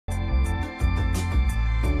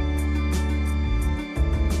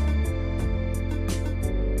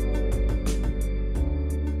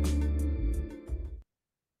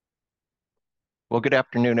Well, good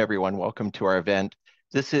afternoon, everyone. Welcome to our event.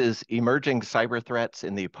 This is Emerging Cyber Threats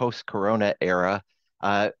in the Post-Corona Era.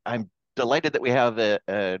 I'm delighted that we have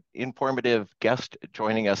an informative guest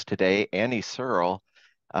joining us today, Annie Searle.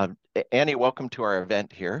 Uh, Annie, welcome to our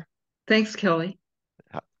event here. Thanks, Kelly.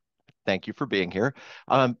 Uh, Thank you for being here.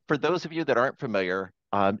 For those of you that aren't familiar,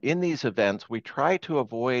 in these events, we try to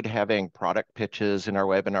avoid having product pitches in our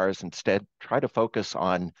webinars. Instead, try to focus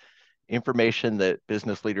on information that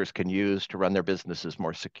business leaders can use to run their businesses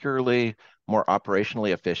more securely, more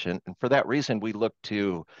operationally efficient. And for that reason, we look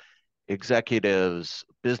to executives,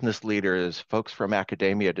 business leaders, folks from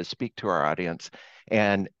academia to speak to our audience.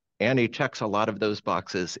 And Annie checks a lot of those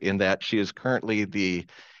boxes in that she is currently the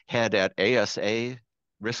head at ASA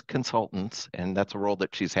Risk Consultants, and that's a role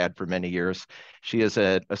that she's had for many years. She is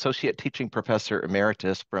an associate teaching professor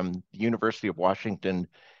emeritus from the University of Washington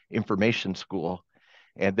Information School.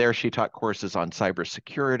 And there she taught courses on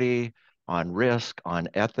cybersecurity, on risk, on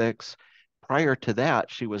ethics. Prior to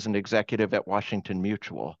that, she was an executive at Washington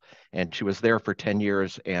Mutual, and she was there for 10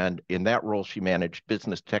 years. And in that role, she managed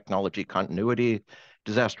business technology continuity,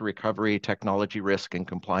 disaster recovery, technology risk, and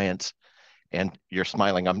compliance. And you're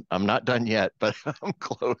smiling. I'm not done yet, but I'm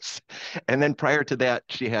close. And then prior to that,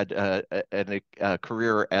 she had a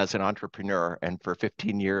career as an entrepreneur. And for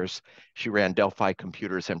 15 years, she ran Delphi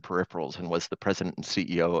Computers and Peripherals and was the president and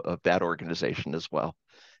CEO of that organization as well.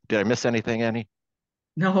 Did I miss anything, Annie?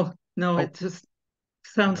 No, no, Oh, it just I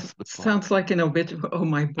sounds missed the book. sounds like an obituary. Oh,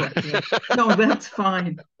 my book. Yeah. No, that's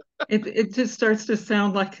fine. It just starts to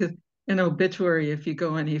sound like an obituary if you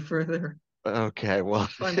go any further. Okay, well,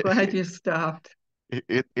 So I'm glad you stopped.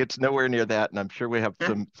 it's nowhere near that, and I'm sure we have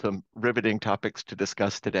some riveting topics to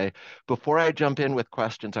discuss today. Before I jump in with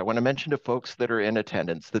questions, I want to mention to folks that are in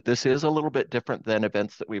attendance that this is a little bit different than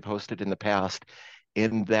events that we've hosted in the past,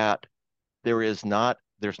 in that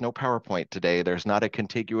there's no PowerPoint today. There's not a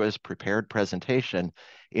contiguous prepared presentation.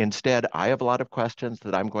 Instead, I have a lot of questions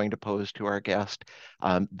that I'm going to pose to our guest.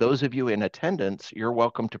 Those of you in attendance, you're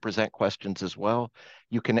welcome to present questions as well.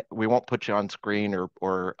 We won't put you on screen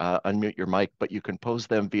or unmute your mic, but you can pose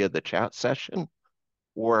them via the chat session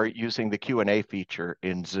or using the Q&A feature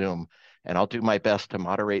in Zoom. And I'll do my best to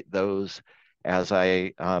moderate those as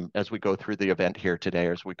we go through the event here today,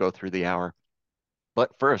 or as we go through the hour.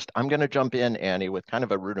 But first, I'm going to jump in, Annie, with kind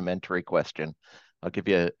of a rudimentary question. I'll give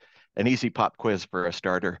you an easy pop quiz for a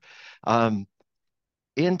starter. Um,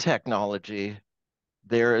 in technology,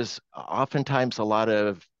 there's oftentimes a lot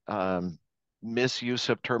of misuse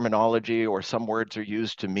of terminology, or some words are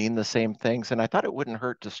used to mean the same things. And I thought it wouldn't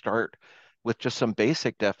hurt to start with just some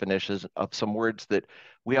basic definitions of some words that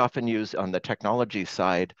we often use on the technology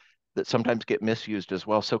side that sometimes get misused as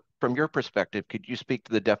well. So from your perspective, could you speak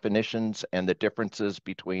to the definitions and the differences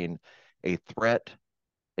between a threat,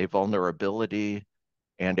 a vulnerability,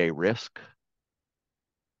 and a risk?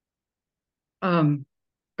 Um,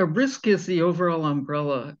 a risk is the overall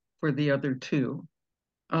umbrella for the other two.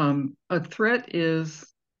 A threat is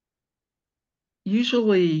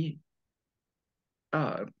usually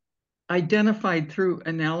uh, identified through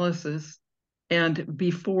analysis and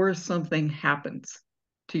before something happens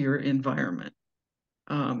to your environment.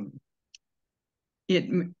 Um, it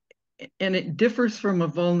and it differs from a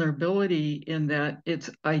vulnerability in that it's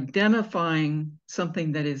identifying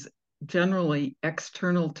something that is generally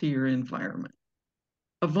external to your environment.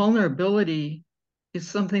 A vulnerability is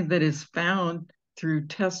something that is found through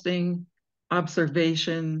testing,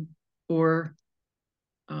 observation, or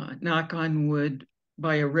knock on wood,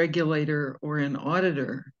 by a regulator or an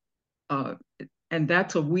auditor. Uh, and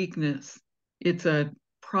that's a weakness. It's a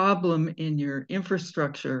problem in your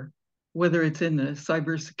infrastructure, whether it's in the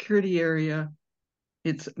cybersecurity area,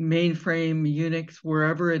 it's mainframe, Unix,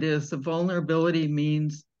 wherever it is. The vulnerability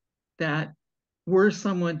means that were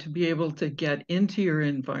someone to be able to get into your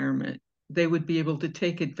environment, they would be able to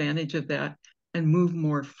take advantage of that and move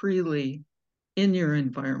more freely in your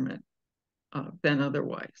environment than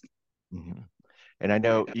otherwise. Mhm. And I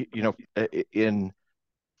know, in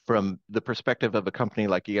from the perspective of a company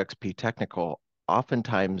like EXP Technical,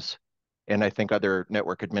 oftentimes, and I think other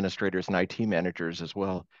network administrators and IT managers as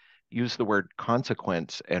well, use the word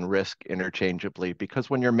consequence and risk interchangeably, because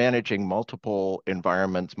when you're managing multiple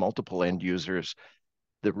environments, multiple end users,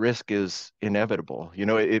 the risk is inevitable.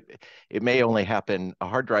 It may only happen, a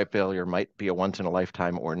hard drive failure might be a once in a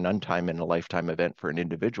lifetime or none time in a lifetime event for an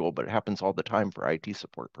individual, but it happens all the time for IT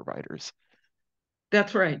support providers.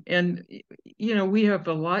 That's right. And, we have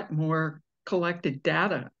a lot more collected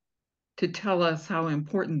data to tell us how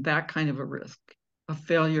important that kind of a risk, a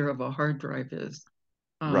failure of a hard drive is,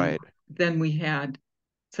 um, Right. than we had,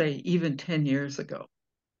 say, even 10 years ago.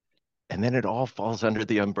 and then it all falls under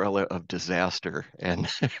the umbrella of disaster. And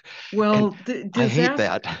and Well, I hate disaster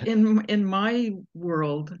that. in my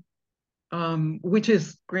world, which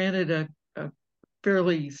is granted a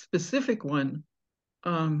fairly specific one,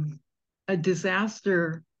 um, a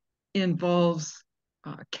disaster involves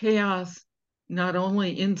chaos not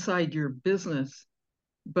only inside your business,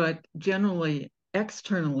 but generally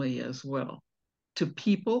externally as well, to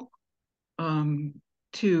people, um,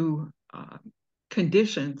 to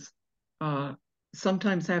conditions, uh,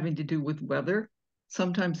 sometimes having to do with weather,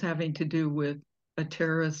 sometimes having to do with a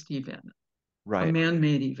terrorist event, a Right.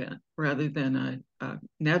 man-made event, rather than a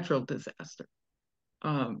natural disaster.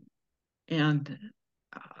 Um, and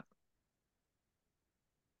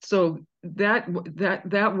so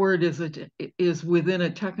that word is within a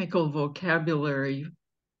technical vocabulary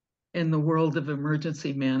in the world of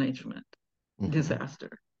emergency management, Hmm.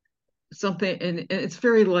 disaster. Something, and it's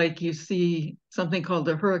very like you see something called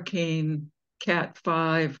a hurricane Cat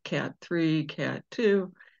 5, Cat 3, Cat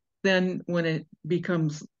 2. Then when it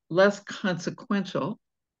becomes less consequential,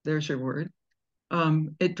 there's your word,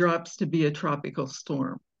 it drops to be a tropical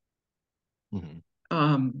storm. Hmm.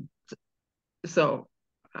 Um, so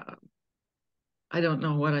uh, I don't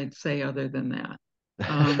know what I'd say other than that.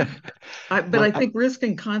 Um, but Well, I think risk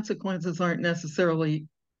and consequences aren't necessarily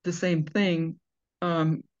the same thing.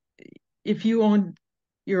 Um, if you own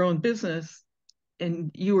your own business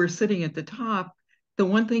and you were sitting at the top, the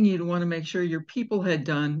one thing you'd want to make sure your people had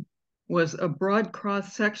done was a broad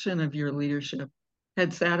cross section of your leadership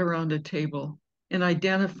had sat around a table and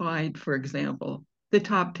identified, for example, the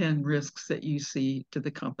top 10 risks that you see to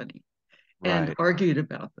the company and right. argued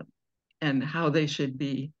about them and how they should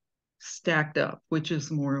be stacked up, which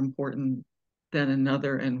is more important than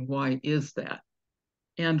another, and why is that?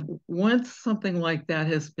 And once something like that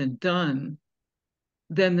has been done,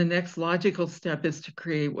 then the next logical step is to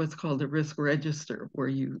create what's called a risk register, where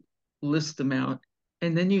you list them out.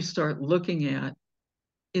 And then you start looking at,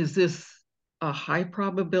 is this a high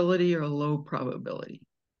probability or a low probability?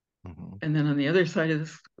 Hmm. And then on the other side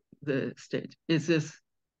of the stage, is this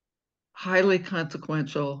highly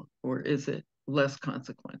consequential or is it less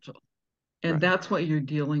consequential? And Right. that's what you're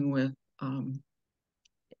dealing with. Um,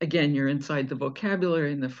 Again, you're inside the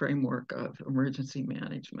vocabulary and the framework of emergency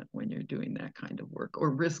management when you're doing that kind of work, or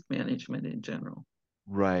risk management in general.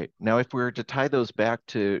 Right. Now, if we were to tie those back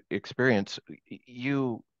to experience,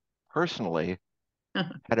 you personally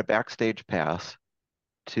had a backstage pass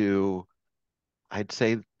to, I'd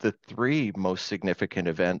say, the three most significant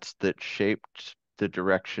events that shaped the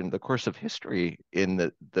direction, the course of history in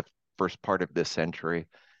the first part of this century.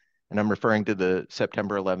 And I'm referring to the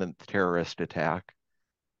September 11th terrorist attack,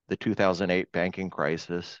 the 2008 banking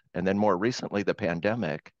crisis, and then more recently, the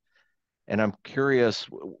pandemic. And I'm curious,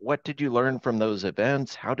 what did you learn from those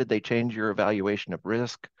events? How did they change your evaluation of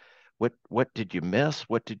risk? What did you miss?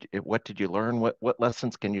 What did you learn? What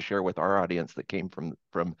lessons can you share with our audience that came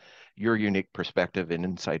from your unique perspective and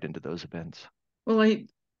insight into those events? Well,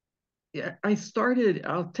 I started,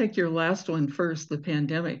 I'll take your last one first, the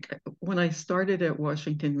pandemic. When I started at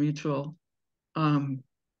Washington Mutual, um,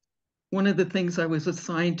 one of the things I was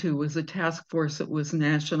assigned to was a task force that was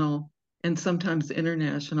national and sometimes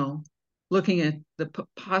international, looking at the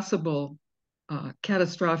possible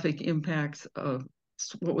catastrophic impacts of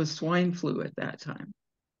what was swine flu at that time.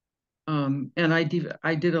 And I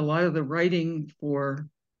did a lot of the writing for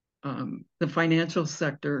the financial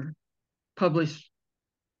sector, published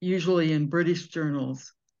usually in British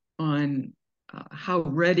journals, on how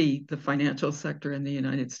ready the financial sector in the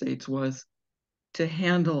United States was to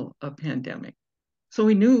handle a pandemic. So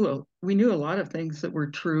we knew a lot of things that were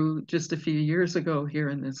true just a few years ago here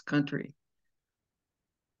in this country.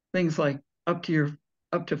 Things like up to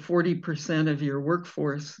 40% of your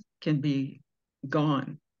workforce can be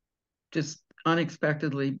gone just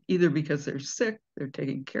unexpectedly, either because they're sick, they're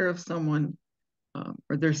taking care of someone,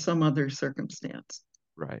 or there's some other circumstance.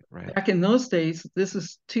 Right, right. Back in those days, this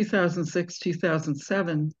is 2006,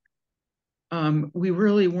 2007, we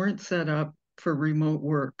really weren't set up for remote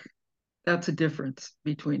work. That's a difference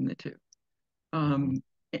between the two. Hmm. Um,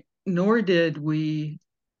 Nor did we,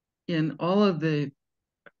 in all of the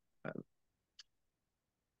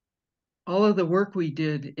work we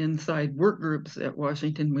did inside work groups at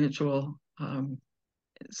Washington Mutual.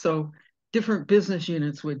 So different business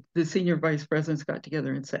units the senior vice presidents got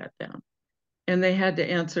together and sat down, and they had to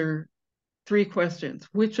answer three questions.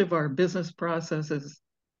 Which of our business processes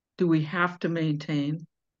do we have to maintain?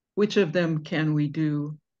 Which of them can we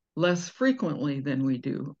do less frequently than we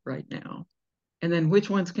do right now? And then which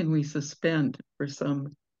ones can we suspend for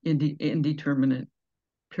some indeterminate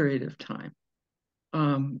period of time?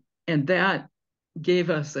 And that gave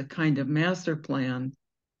us a kind of master plan,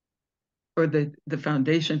 or the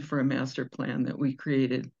foundation for a master plan that we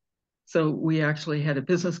created. So we actually had a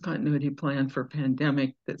business continuity plan for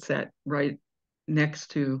pandemic that sat right next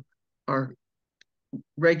to our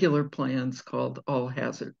regular plans called all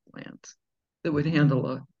hazard plans that would handle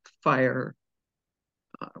a fire,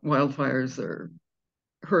 wildfires, or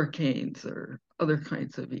hurricanes, or other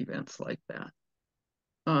kinds of events like that.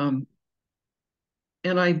 And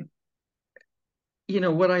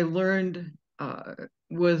what I learned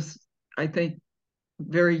was, I think,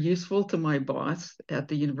 very useful to my boss at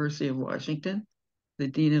the University of Washington, the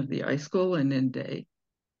dean of the I School, and then Day.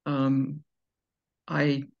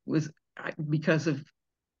 Because of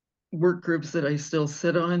work groups that I still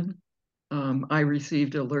sit on, I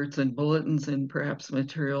received alerts and bulletins and perhaps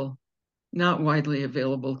material not widely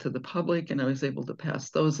available to the public, and I was able to pass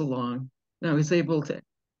those along. And I was able to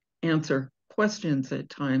answer questions at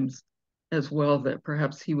times as well that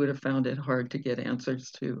perhaps he would have found it hard to get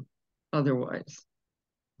answers to otherwise.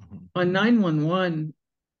 On 911,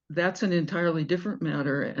 that's an entirely different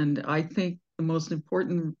matter. And I think the most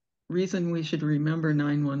important reason we should remember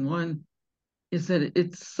 911 is that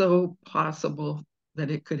it's so possible that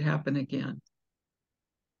it could happen again,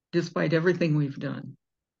 despite everything we've done.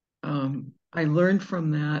 I learned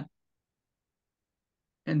from that,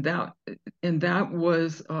 and that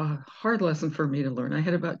was a hard lesson for me to learn. I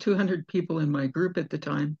had about 200 people in my group at the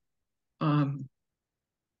time. The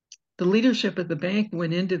leadership at the bank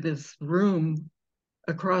went into this room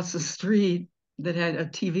across the street that had a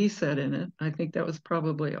TV set in it. I think that was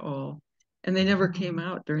probably all. And they never came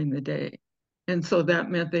out during the day. And so that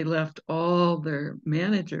meant they left all their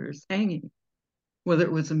managers hanging, whether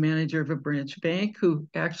it was a manager of a branch bank who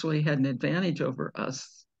actually had an advantage over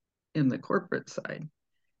us in the corporate side.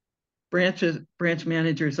 Branch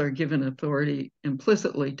managers are given authority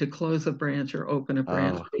implicitly to close a branch or open a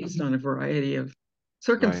branch based on a variety of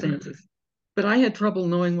circumstances. Right. But I had trouble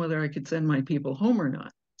knowing whether I could send my people home or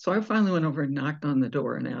not. So I finally went over and knocked on the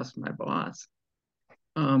door and asked my boss.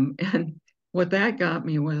 And what that got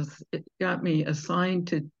me was, it got me assigned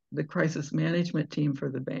to the crisis management team for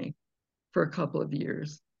the bank for a couple of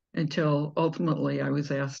years, until ultimately I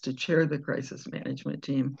was asked to chair the crisis management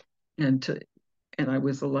team, and I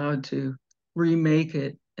was allowed to remake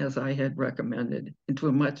it, as I had recommended, into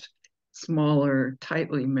a much smaller,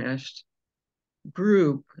 tightly meshed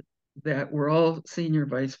group that were all senior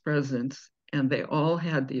vice presidents, and they all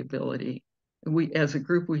had the ability, as a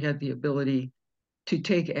group, we had the ability to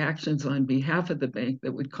take actions on behalf of the bank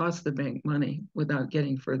that would cost the bank money without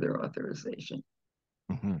getting further authorization.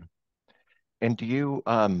 Mm-hmm. And do you...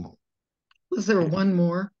 Was there one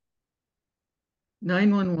more?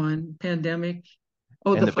 911, pandemic.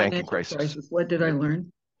 Oh, and the banking financial crisis. What did right. I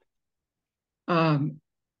learn?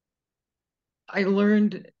 I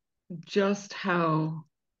learned just how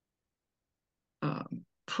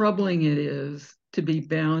troubling it is to be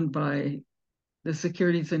bound by the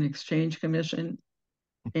Securities and Exchange Commission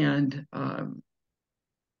and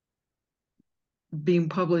being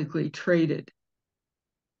publicly traded.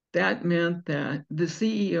 That meant that the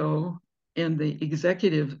CEO and the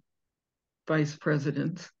executive vice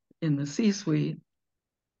presidents in the C-suite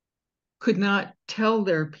could not tell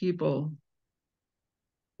their people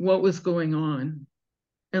what was going on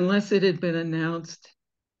unless it had been announced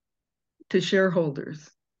to shareholders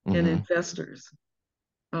and investors.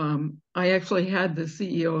 I actually had the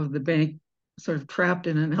CEO of the bank sort of trapped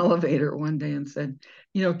in an elevator one day and said,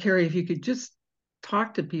 Carrie, if you could just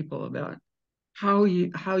talk to people about how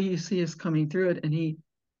you see us coming through it. And he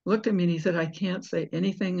looked at me and he said, I can't say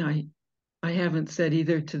anything I haven't said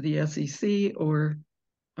either to the SEC or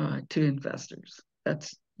to investors.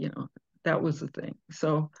 That's, that was the thing.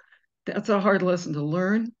 So that's a hard lesson to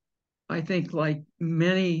learn. I think, like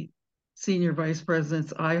many senior vice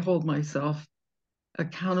presidents, I hold myself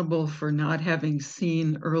accountable for not having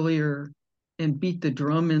seen earlier and beat the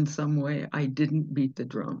drum in some way. I didn't beat the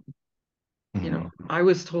drum. I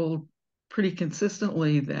was told pretty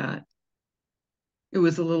consistently that it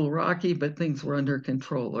was a little rocky, but things were under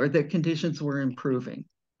control, or that conditions were improving,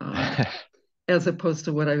 as opposed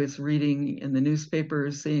to what I was reading in the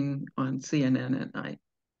newspaper, seeing on CNN at night.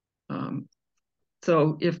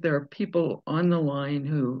 So if there are people on the line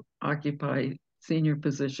who occupy senior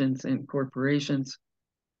positions in corporations,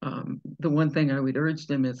 the one thing I would urge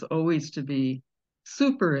them is always to be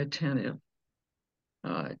super attentive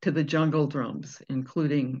to the jungle drums,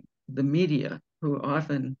 including the media, who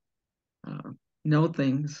often know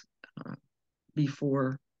things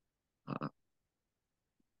before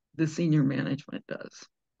the senior management does.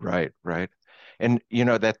 Right. And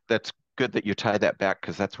that's good that you tie that back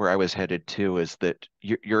because that's where I was headed too, is that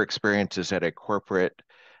your experience is at a corporate,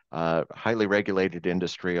 highly regulated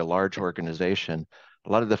industry, a large organization.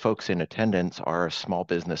 A lot of the folks in attendance are small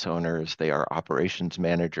business owners, they are operations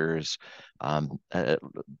managers, um, uh,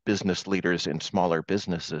 business leaders in smaller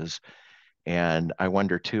businesses. And I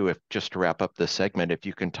wonder too, if just to wrap up this segment, if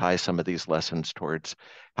you can tie some of these lessons towards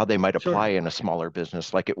how they might apply Sure. in a smaller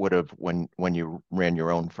business like it would have when you ran your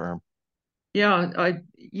own firm. Yeah,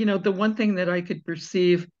 the one thing that I could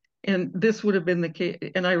perceive, and this would have been the case,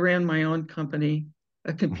 and I ran my own company,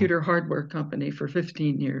 a Mhm. computer hardware company for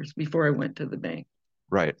 15 years before I went to the bank.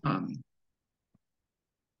 Right. Um,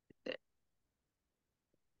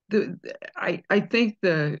 the I think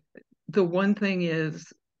the one thing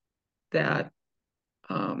is that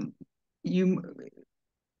um, you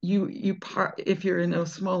if you're in a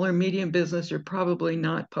smaller medium business, you're probably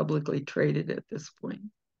not publicly traded at this point.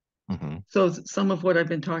 Hmm. So some of what I've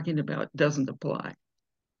been talking about doesn't apply.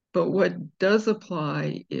 But what does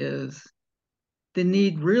apply is the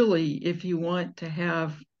need really, if you want to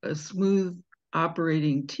have a smooth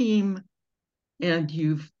operating team and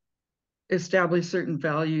you've established certain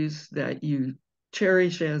values that you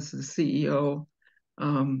cherish as the CEO,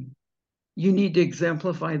 um, you need to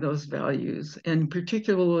exemplify those values, and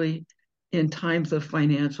particularly in times of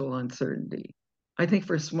financial uncertainty. I think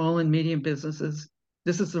for small and medium businesses,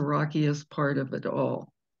 this is the rockiest part of it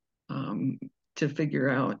all, um, to figure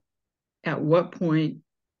out at what point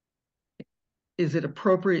is it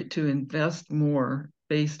appropriate to invest more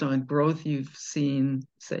based on growth you've seen,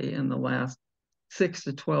 say, in the last 6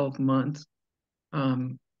 to 12 months?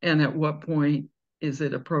 And at what point is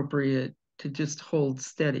it appropriate to just hold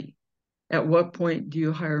steady? At what point do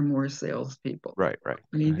you hire more salespeople? Right, right,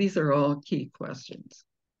 I mean, right. these are all key questions.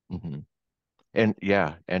 Hmm. And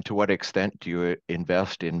yeah, and to what extent do you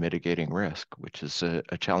invest in mitigating risk, which is a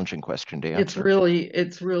challenging question to answer.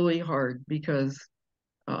 It's really hard because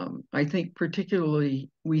I think particularly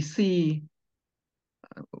we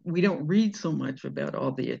don't read so much about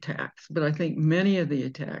all the attacks, but I think many of the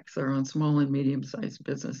attacks are on small and medium-sized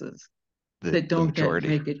businesses that The don't get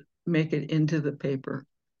majority. make it into the paper.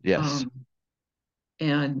 Yes. Um,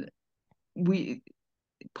 and we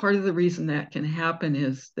part of the reason that can happen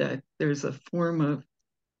is that there's a form of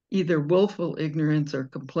either willful ignorance or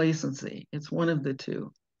complacency. It's one of the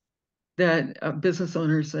two that a business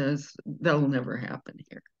owner says that'll never happen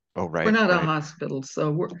here. Oh, We're right, not a right. hospital,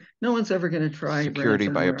 so no one's ever going to try Security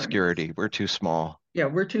by ransomware on us. obscurity. We're too small. Yeah,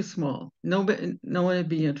 we're too small. No one would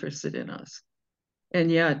be interested in us.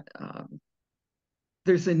 And yet,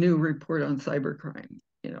 there's a new report on cybercrime,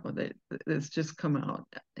 that's just come out.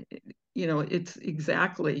 It's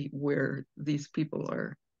exactly where these people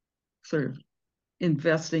are sort of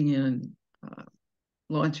investing in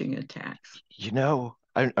launching attacks.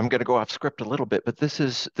 I'm going to go off script a little bit, but this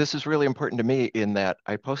is really important to me in that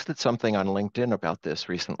I posted something on LinkedIn about this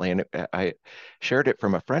recently, and I shared it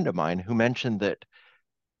from a friend of mine who mentioned that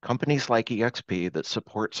companies like EXP that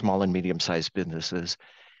support small and medium-sized businesses,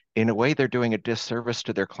 in a way, they're doing a disservice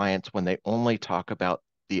to their clients when they only talk about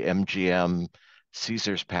the MGM,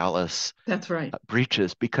 Caesar's Palace That's right.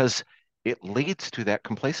 breaches because it leads to that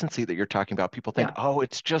complacency that you're talking about. People think, Yeah, oh,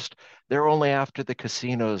 it's just they're only after the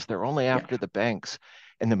casinos, they're only yeah, after the banks.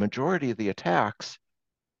 And the majority of the attacks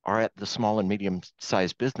are at the small and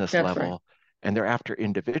medium-sized business that's right. level, and they're after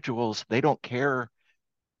individuals. They don't care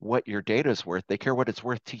what your data is worth. They care what it's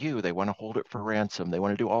worth to you. They want to hold it for ransom. They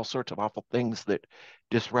want to do all sorts of awful things that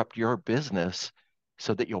disrupt your business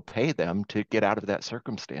so that you'll pay them to get out of that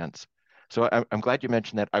circumstance. So I'm glad you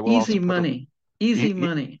mentioned that. I will Easy also put a money, easy e-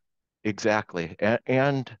 money. exactly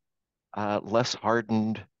and less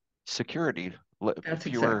hardened security, That's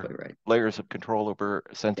fewer exactly right. layers of control over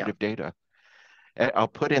Yeah, sensitive data. I'll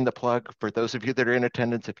put in the plug for those of you that are in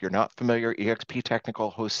attendance. If you're not familiar, EXP Technical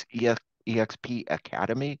hosts EXP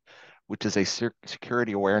Academy, which is a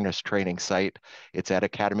security awareness training site. It's at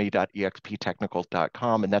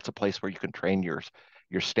academy.exptechnical.com, and that's a place where you can train your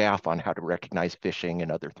staff on how to recognize phishing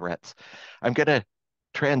and other threats. I'm going to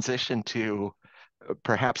transition to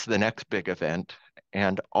perhaps the next big event,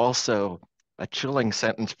 and also a chilling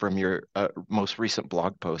sentence from your most recent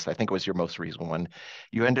blog post. I think it was your most recent one.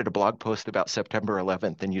 You ended a blog post about September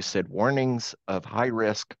 11th, and you said warnings of high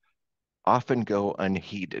risk often go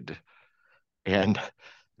unheeded. And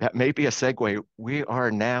that may be a segue. We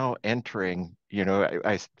are now entering,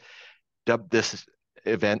 I dubbed this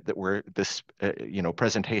event that we're this,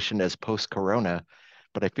 presentation as post-corona,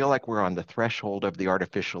 but I feel like we're on the threshold of the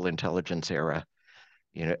artificial intelligence era.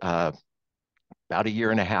 You know, uh, about a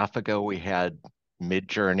year and a half ago, we had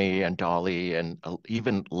Midjourney and Dolly, and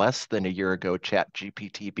even less than a year ago,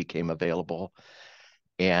 ChatGPT became available.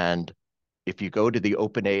 And if you go to the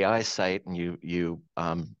OpenAI site and you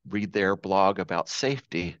read their blog about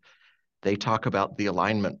safety, they talk about the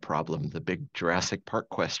alignment problem, the big Jurassic Park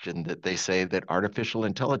question that they say that artificial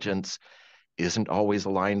intelligence isn't always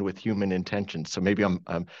aligned with human intentions. So maybe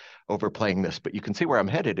I'm overplaying this, but you can see where I'm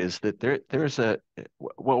headed is that there's a,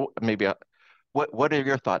 well, maybe what are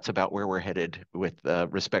your thoughts about where we're headed with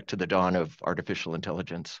respect to the dawn of artificial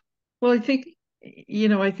intelligence? Well, I think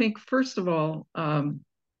first of all,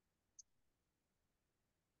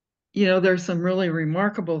 there's some really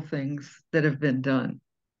remarkable things that have been done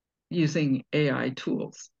using AI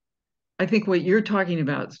tools. I think what you're talking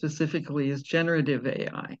about specifically is generative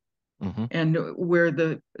AI, Mm-hmm. and where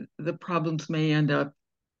the problems may end up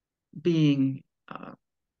being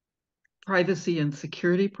privacy and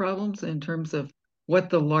security problems in terms of what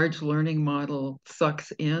the large learning model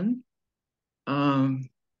sucks in, um,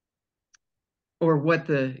 or what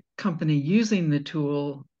the company using the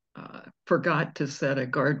tool forgot to set a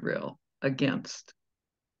guardrail against.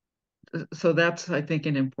 So that's, I think,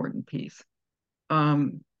 an important piece.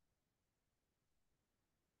 Um,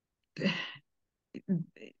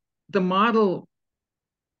 the model,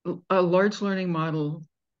 a large learning model,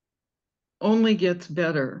 only gets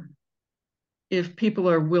better if people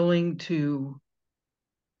are willing to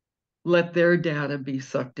let their data be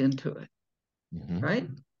sucked into it, Mm-hmm. right?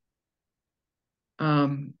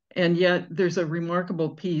 And yet there's a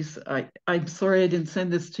remarkable piece. I'm sorry I didn't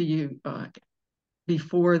send this to you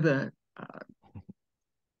before the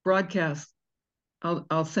broadcast.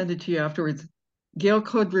 I'll send it to you afterwards. Gail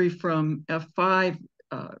Codry from F5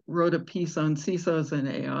 wrote a piece on CISOs and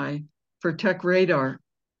AI for Tech Radar.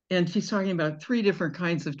 And she's talking about 3 different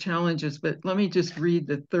kinds of challenges, but let me just read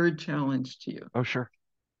the third challenge to you. Oh, sure.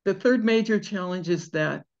 The third major challenge is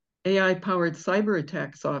that AI-powered cyber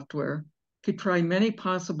attack software could try many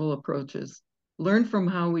possible approaches, learn from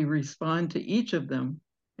how we respond to each of them,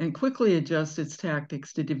 and quickly adjust its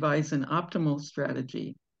tactics to devise an optimal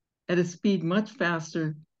strategy at a speed much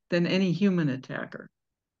faster than any human attacker.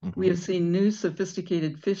 Mm-hmm. We have seen new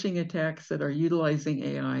sophisticated phishing attacks that are utilizing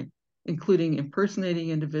AI, including impersonating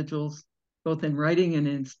individuals, both in writing and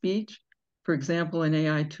in speech. For example, an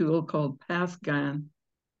AI tool called PassGAN,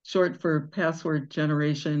 short for Password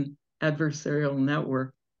Generation Adversarial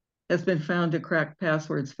Network, has been found to crack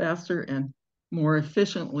passwords faster and more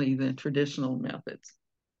efficiently than traditional methods.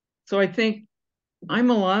 So I think I'm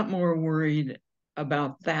a lot more worried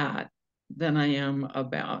about that than I am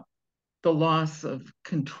about the loss of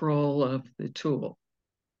control of the tool,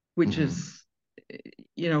 which Mm-hmm.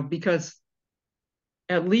 is, because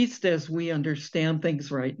at least as we understand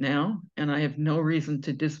things right now, and I have no reason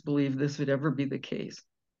to disbelieve this would ever be the case,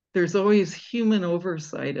 there's always human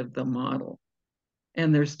oversight of the model.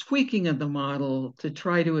 And there's tweaking of the model to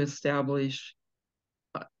try to establish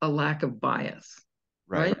a lack of bias,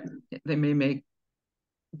 Right. right? They may make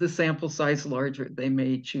the sample size larger. They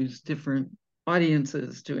may choose different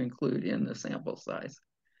audiences to include in the sample size.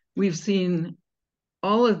 We've seen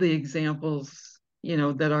all of the examples,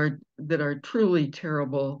 that are truly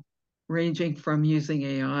terrible, ranging from using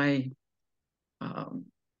AI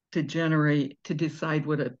to decide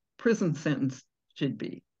what a prison sentence should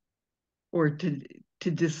be, or to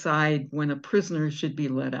decide when a prisoner should be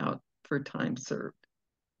let out for time served.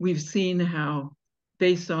 We've seen how,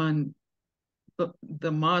 based on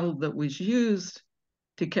the model that was used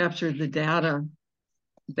to capture the data,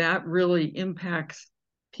 that really impacts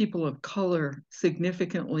people of color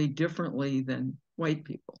significantly differently than white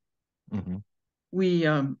people. Mm-hmm.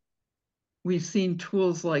 We've seen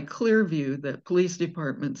tools like Clearview that police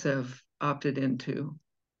departments have opted into,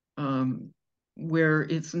 where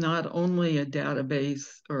it's not only a database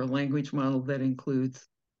or a language model that includes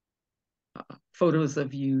photos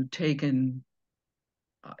of you taken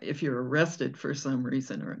if you're arrested for some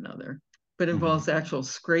reason or another, but involves actual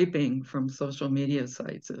scraping from social media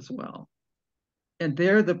sites as well. And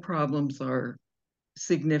there the problems are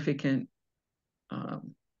significant.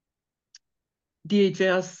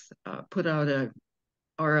 DHS put out a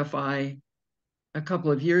RFI a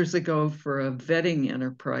couple of years ago for a vetting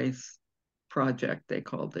enterprise project, they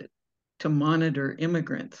called it, to monitor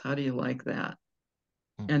immigrants. How do you like that?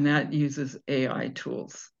 Mm-hmm. And that uses AI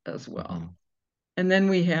tools as well. Mm-hmm. And then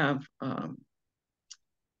we have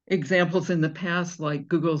examples in the past, like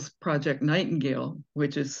Google's Project Nightingale,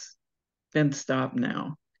 which has been stopped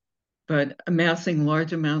now, but amassing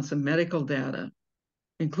large amounts of medical data,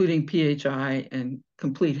 including PHI and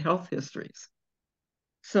complete health histories.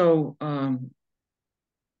 So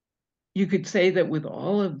you could say that with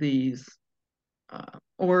all of these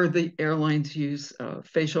or the airlines use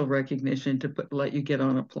facial recognition to let you get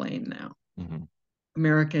on a plane now. Mm-hmm.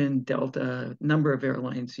 American, Delta, number of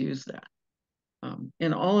airlines use that.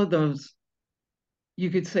 And all of those, you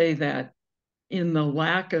could say that in the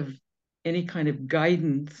lack of any kind of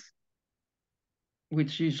guidance,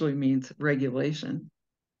 which usually means regulation,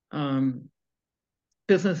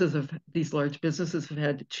 these large businesses have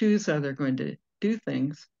had to choose how they're going to do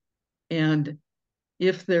things. And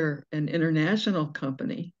if they're an international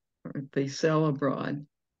company or if they sell abroad,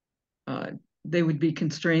 they would be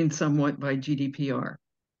constrained somewhat by GDPR.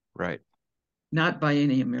 Right. Not by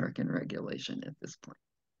any American regulation at this point.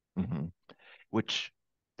 Mm-hmm. Which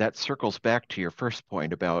that circles back to your first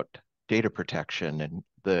point about data protection and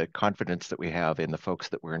the confidence that we have in the folks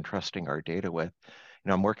that we're entrusting our data with.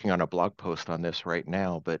 I'm working on a blog post on this right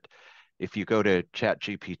now, but if you go to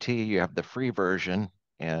ChatGPT, you have the free version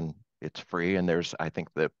and it's free. And there's, I think,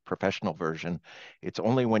 the professional version. It's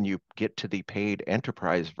only when you get to the paid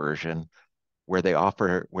enterprise version where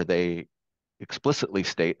they explicitly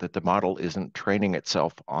state that the model isn't training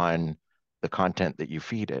itself on the content that you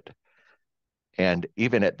feed it. And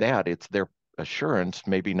even at that, it's their assurance,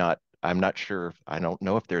 maybe not, I'm not sure, I don't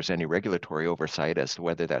know if there's any regulatory oversight as to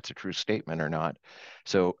whether that's a true statement or not.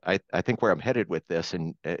 So I think where I'm headed with this,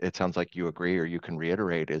 and it sounds like you agree or you can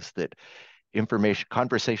reiterate, is that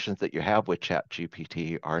conversations that you have with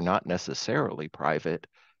ChatGPT are not necessarily private.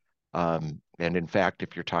 And in fact,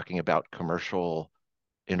 if you're talking about commercial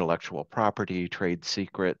intellectual property, trade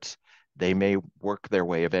secrets, they may work their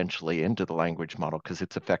way eventually into the language model because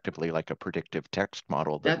it's effectively like a predictive text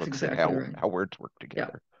model that That's looks at exactly right. how words work Yeah.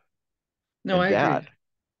 together. No, And I agree.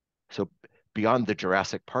 so beyond the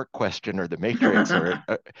Jurassic Park question or the Matrix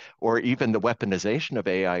or even the weaponization of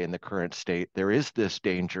AI in the current state, there is this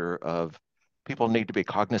danger of people need to be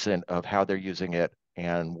cognizant of how they're using it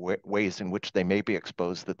and ways in which they may be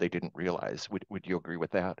exposed that they didn't realize. Would you agree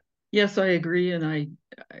with that? Yes, I agree. And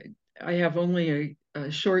I have only a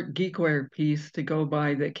short GeekWire piece to go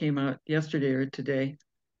by that came out yesterday or today.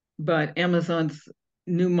 But Amazon's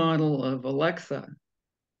new model of Alexa,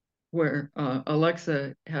 where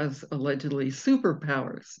Alexa has allegedly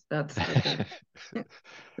superpowers. That's what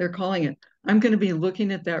they're calling it. I'm going to be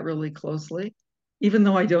looking at that really closely, even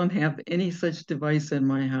though I don't have any such device in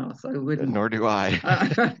my house. I wouldn't. Nor do I.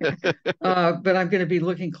 But I'm going to be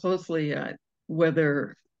looking closely at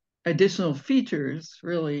whether additional features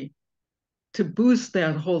really to boost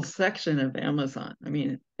that whole section of Amazon. I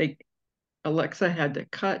mean, Alexa had to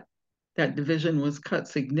cut, that division was cut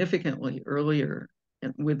significantly earlier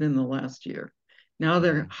within the last year. Now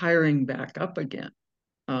they're hiring back up again.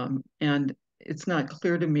 And it's not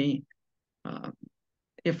clear to me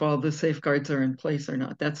if all the safeguards are in place or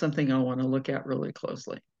not. That's something I want to look at really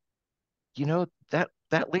closely.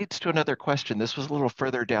 That leads to another question. This was a little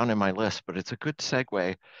further down in my list, but it's a good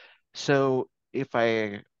segue. So if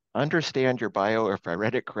I understand your bio, or if I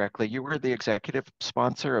read it correctly, you were the executive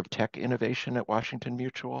sponsor of tech innovation at Washington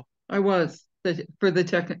Mutual. I was for the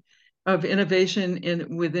tech of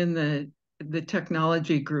innovation within the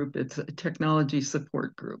technology group. It's a technology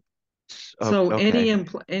support group. Oh, So okay.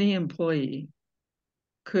 any employee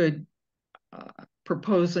could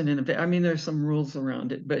propose an innovation. I mean, there's some rules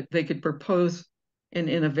around it, but they could propose an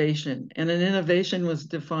innovation. And an innovation was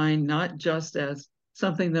defined not just as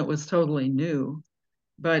something that was totally new,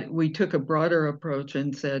 but we took a broader approach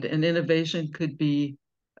and said an innovation could be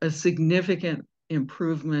a significant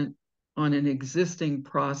improvement on an existing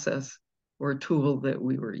process or tool that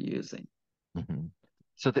we were using. Mm-hmm.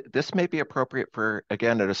 So this may be appropriate for,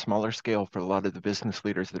 again, at a smaller scale for a lot of the business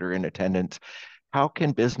leaders that are in attendance. How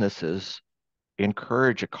can businesses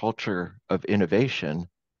encourage a culture of innovation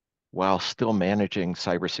while still managing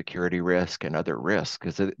cybersecurity risk and other risks?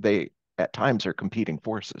 Because they, at times, are competing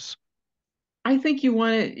forces. I think you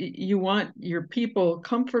want your people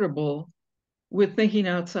comfortable with thinking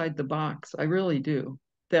outside the box. I really do.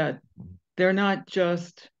 That they're not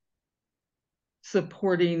just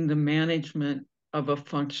supporting the management of a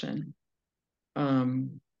function, but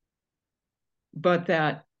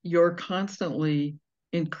that you're constantly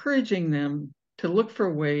encouraging them to look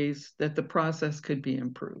for ways that the process could be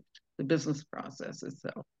improved, the business process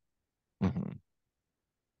itself. Mm-hmm.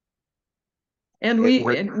 And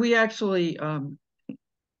we actually,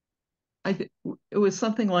 it was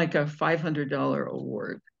something like a $500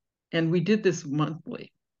 award, and we did this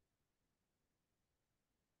monthly.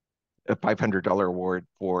 A $500 award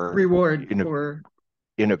for Reward for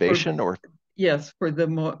innovation, or yes, for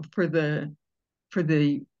the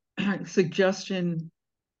suggestion,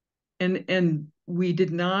 and we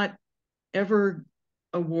did not ever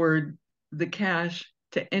award the cash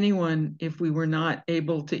to anyone if we were not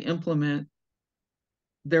able to implement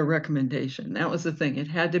their recommendation. That was the thing. It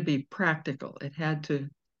had to be practical. It had to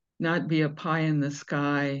not be a pie in the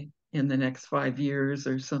sky in the next 5 years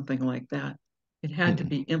or something like that. It had to Mhm.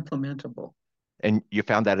 be implementable And you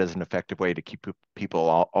found that as an effective way to keep people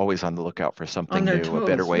always on the lookout for on something their new, a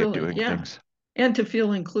better toes, way of really. doing Yeah. things. And to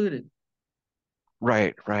feel included.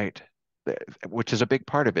 Right, right. Which is a big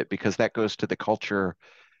part of it because that goes to the culture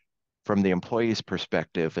from the employee's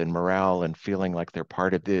perspective and morale and feeling like they're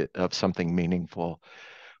part of something meaningful,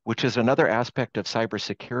 which is another aspect of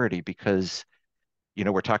cybersecurity because,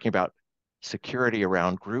 we're talking about security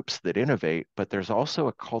around groups that innovate, but there's also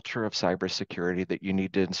a culture of cybersecurity that you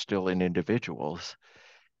need to instill in individuals.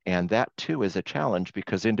 And that too is a challenge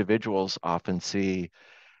because individuals often see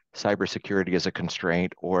cybersecurity as a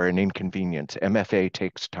constraint or an inconvenience. MFA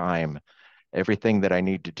takes time. Everything that I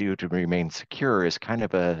need to do to remain secure is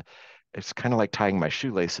it's kind of like tying my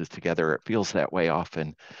shoelaces together. It feels that way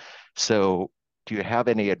often. So, do you have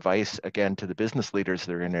any advice again to the business leaders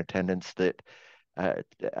that are in attendance that uh,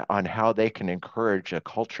 on how they can encourage a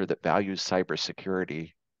culture that values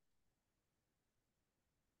cybersecurity?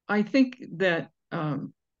 I think that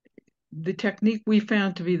the technique we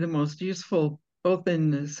found to be the most useful, both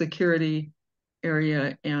in the security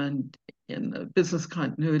area and in the business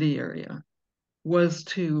continuity area, was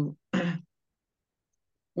to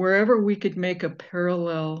wherever we could make a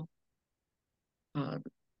parallel uh,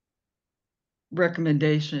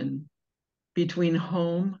 recommendation between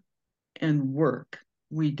home and work,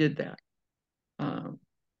 we did that. Um,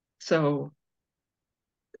 so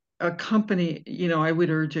a company, I would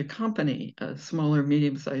urge a company, a smaller,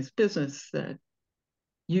 medium-sized business, that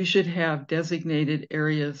you should have designated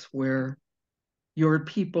areas where your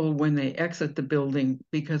people, when they exit the building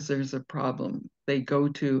because there's a problem, they go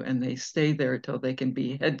to and they stay there till they can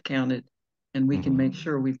be head counted and we can Hmm. make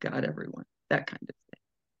sure we've got everyone, that kind of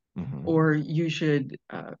thing. Hmm. Or you should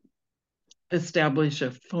establish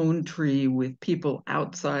a phone tree with people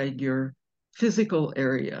outside your physical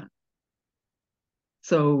area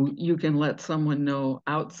so you can let someone know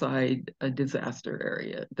outside a disaster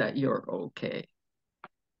area that you're okay.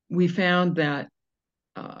 We found that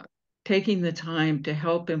uh, taking the time to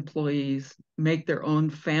help employees make their own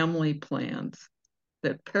family plans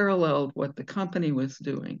that paralleled what the company was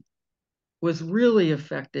doing was really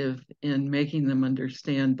effective in making them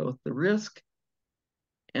understand both the risk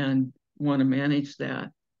and want to manage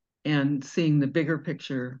that and seeing the bigger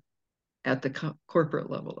picture at the corporate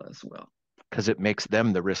level as well. Because it makes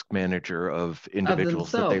them the risk manager of Of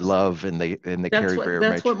individuals that they themselves. love and they carry very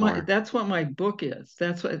much for. That's what my book is.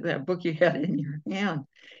 That's what that book you had in your hand.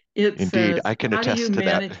 It Indeed, says, I can attest to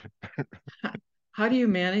that. how do you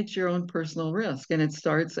manage your own personal risk? And it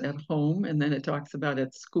starts at home, and then it talks about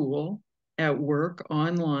at school, at work,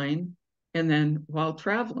 online, and then while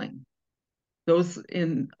traveling. Those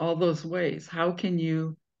in all those ways. How can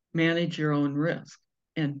you manage your own risk?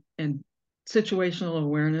 And situational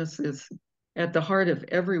awareness is at the heart of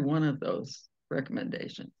every one of those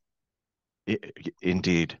recommendations.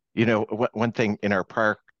 Indeed. One thing in our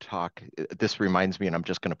prior talk, this reminds me, and I'm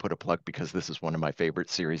just going to put a plug because this is one of my favorite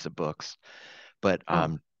series of books, but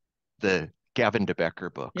Oh, the Gavin de Becker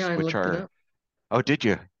yeah, books, I which looked it are, up. oh, did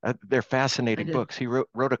you? They're I fascinating did. books. He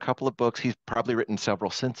wrote a couple of books. He's probably written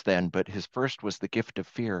several since then, but his first was The Gift of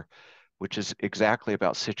Fear, which is exactly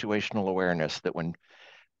about situational awareness that when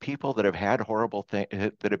people that have had horrible things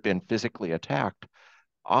that have been physically attacked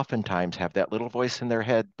oftentimes have that little voice in their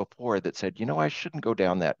head before that said, I shouldn't go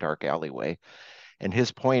down that dark alleyway. And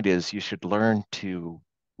his point is you should learn to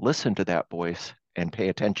listen to that voice and pay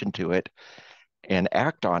attention to it and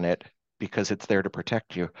act on it because it's there to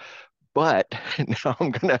protect you. But now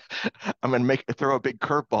I'm gonna make throw a big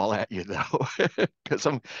curveball at you though, because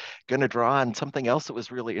I'm gonna draw on something else that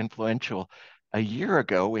was really influential. A year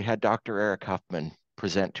ago, we had Dr. Eric Huffman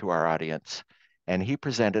present to our audience, and he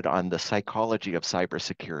presented on the psychology of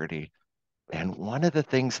cybersecurity. And one of the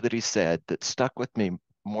things that he said that stuck with me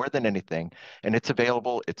more than anything, and it's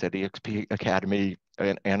available, it's at EXP Academy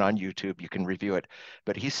and on YouTube, you can review it.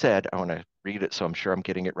 But he said, I want to read it so I'm sure I'm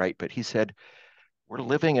getting it right, but he said, we're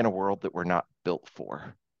living in a world that we're not built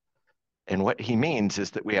for. And what he means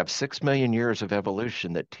is that we have 6 million years of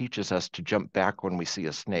evolution that teaches us to jump back when we see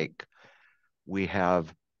a snake. We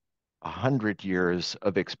have 100 years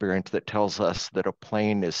of experience that tells us that a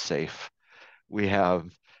plane is safe. We have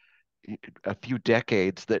a few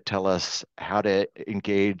decades that tell us how to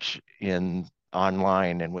engage in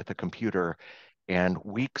online and with a computer. and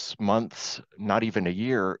weeks, months, not even a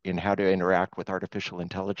year in how to interact with artificial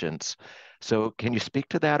intelligence. So can you speak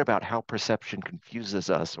to that about how perception confuses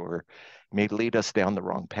us or may lead us down the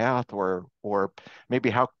wrong path or maybe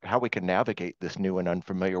how we can navigate this new and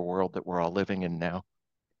unfamiliar world that we're all living in now?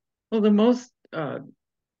 Well,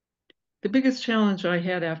 the biggest challenge I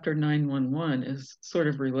had after 911 is sort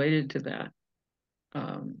of related to that.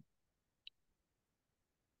 Um,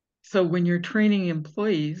 so when you're training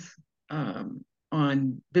employees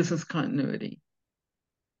on business continuity,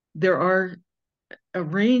 there are a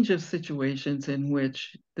range of situations in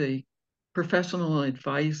which the professional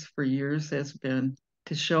advice for years has been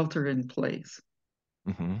to shelter in place.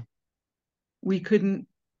 Hmm. We couldn't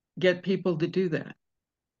get people to do that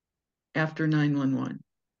after 911.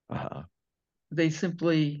 Uh, They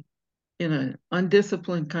simply, in an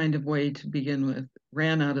undisciplined kind of way to begin with,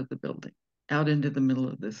 ran out of the building, out into the middle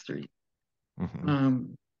of the street, hmm.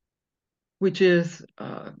 um, which is,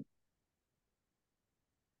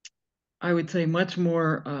 I would say, much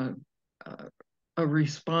more uh, a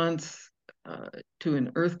response uh, to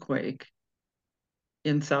an earthquake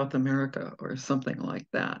in South America or something like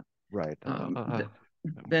that Right.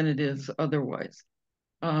 than it is otherwise.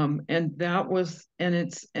 And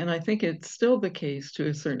I think it's still the case to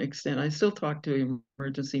a certain extent. I still talk to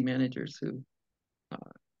emergency managers who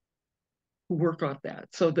work off that.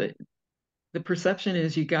 So the perception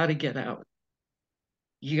is you got to get out.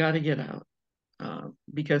 You got to get out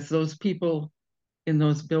because those people in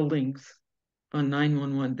those buildings on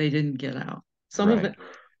 911, they didn't get out. Some of Right.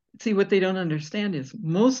 it, see, what they don't understand is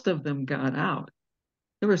most of them got out.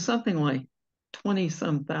 There was something like 20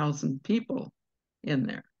 some thousand people in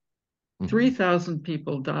there. Hmm. 3,000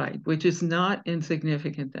 people died, which is not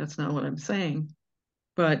insignificant. That's not what I'm saying.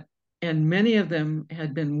 But, and many of them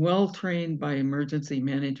had been well trained by emergency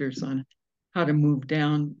managers on how to move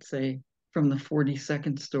down, say, from the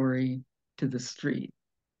 42nd story to the street,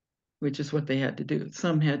 which is what they had to do.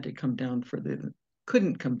 Some had to come down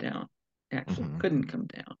couldn't come down, actually, Hmm. couldn't come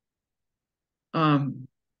down. Um,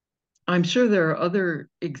 I'm sure there are other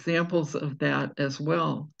examples of that as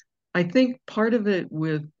well. I think part of it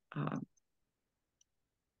with uh,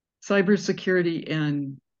 cybersecurity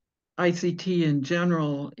and ICT in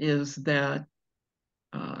general is that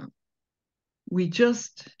uh, we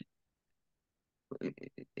just,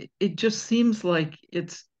 it just seems like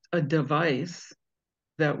it's a device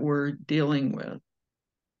that we're dealing with.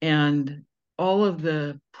 And all of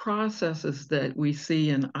the processes that we see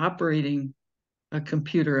in operating a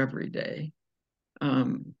computer every day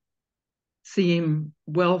um, seem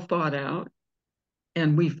well thought out.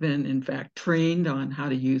 And we've been, in fact, trained on how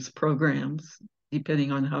to use programs,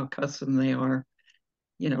 depending on how custom they are.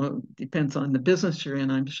 You know, depends on the business you're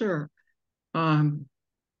in, I'm sure. Um,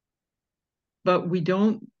 but we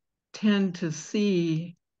don't tend to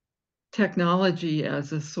see technology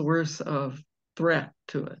as a source of threat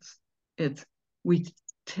to us. It's we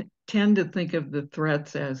tend to think of the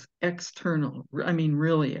threats as external. I mean,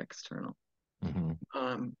 really external. Hmm.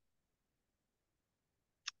 Um,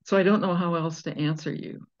 so I don't know how else to answer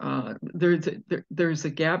you. There's a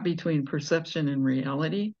gap between perception and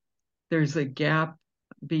reality. There's a gap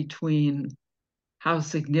between how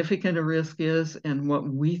significant a risk is and what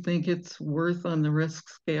we think it's worth on the risk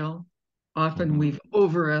scale. Often Hmm. we've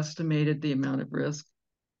overestimated the amount of risk.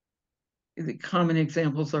 The common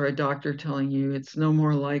examples are a doctor telling you it's no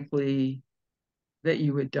more likely that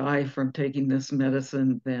you would die from taking this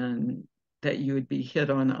medicine than that you would be hit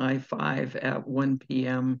on I-5 at 1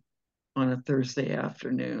 p.m. on a Thursday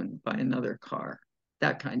afternoon by another car,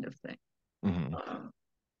 that kind of thing. Hmm. Um,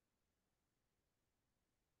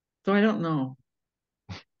 so I don't know.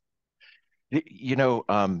 You know,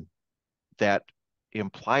 that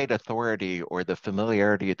implied authority or the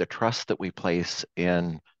familiarity, the trust that we place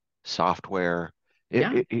in software.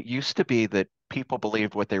 Yeah, It used to be that people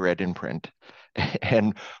believed what they read in print.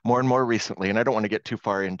 And more recently, and I don't want to get too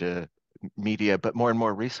far into media, but more and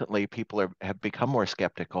more recently, have become more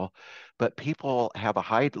skeptical. But people have a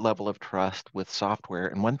high level of trust with software.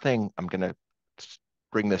 And one thing I'm going to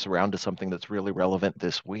bring this around to something that's really relevant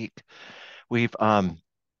this week. We've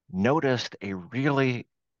noticed a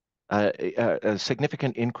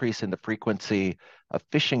significant increase in the frequency of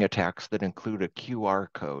phishing attacks that include a QR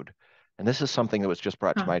code. And this is something that was just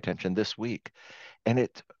brought to huh. my attention this week. And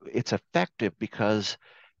it's effective because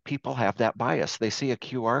people have that bias. They see a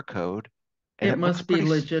QR code and It must be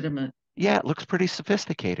legitimate. yeah, it looks pretty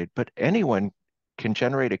sophisticated, but anyone can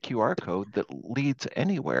generate a QR code that leads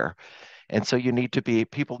anywhere. And so you need to be,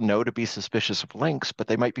 people know to be suspicious of links, but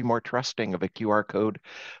they might be more trusting of a QR code,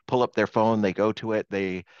 pull up their phone, they go to it,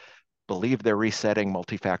 they believe they're resetting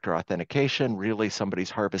multi-factor authentication. Really, somebody's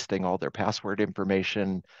harvesting all their password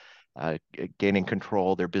information, gaining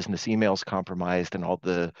control, their business emails compromised, and all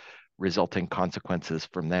the resulting consequences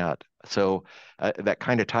from that. So that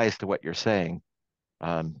kind of ties to what you're saying,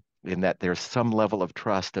 in that there's some level of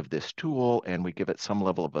trust of this tool, and we give it some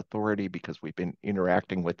level of authority because we've been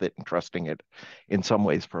interacting with it and trusting it in some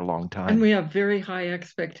ways for a long And time. we have very high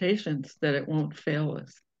expectations that it won't fail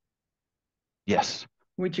us, Yes.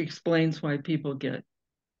 which explains why people get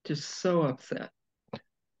just so upset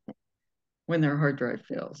when their hard drive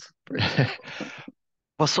fails, for example.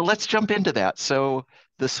 Well, so let's jump into that. So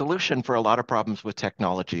the solution for a lot of problems with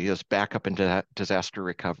technology is backup and disaster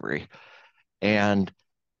recovery. And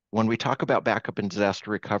when we talk about backup and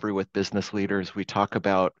disaster recovery with business leaders, we talk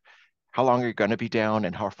about how long are you going to be down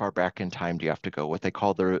and how far back in time do you have to go, what they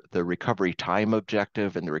call the recovery time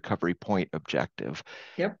objective and the recovery point objective.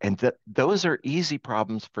 Yep. And those are easy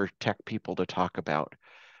problems for tech people to talk about.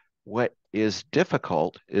 What is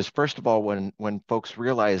difficult is, first of all, when folks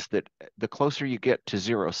realize that the closer you get to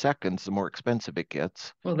 0 seconds, the more expensive it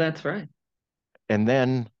gets. Well, that's right. And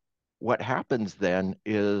then what happens then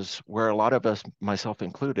is where a lot of us, myself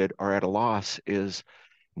included, are at a loss is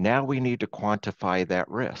now we need to quantify that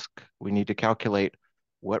risk. We need to calculate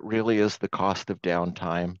what really is the cost of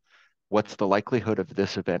downtime. What's the likelihood of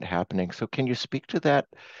this event happening? So can you speak to that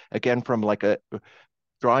again from like a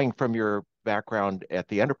drawing from your background at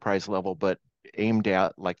the enterprise level, but aimed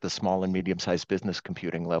at like the small and medium-sized business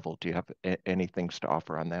computing level? Do you have any things to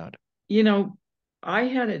offer on that? You know, I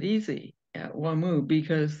had it easy at WAMU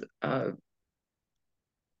because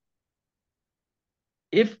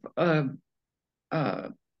if uh,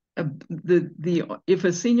 if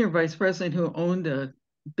a senior vice president who owned a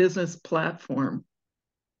business platform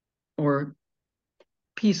or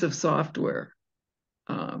piece of software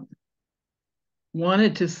um,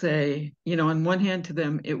 wanted to say, on one hand to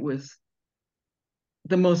them, it was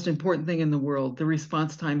the most important thing in the world. The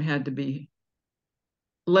response time had to be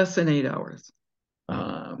less than 8 hours.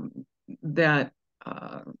 Uh, That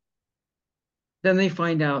then they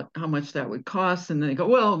find out how much that would cost, and they go,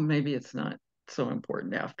 well, maybe it's not so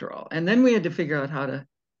important after all. And then we had to figure out how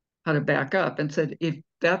to back up and said, if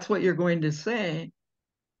that's what you're going to say,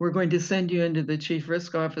 we're going to send you into the chief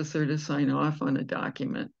risk officer to sign off on a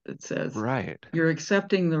document that says right. you're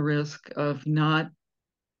accepting the risk of not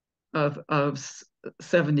of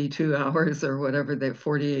 72 hours or whatever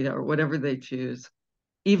 48 hour, whatever they choose,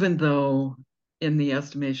 even though in the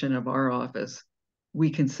estimation of our office, we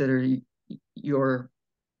consider your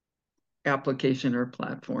application or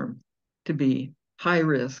platform to be high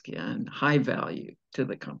risk and high value to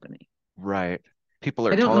the company. Right. People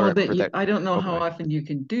are I don't know tolerant that for that. I don't know Oh, how go ahead. often you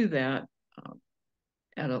can do that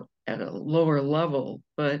at a lower level,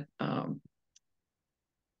 but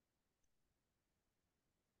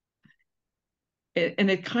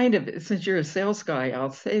it kind of, since you're a sales guy,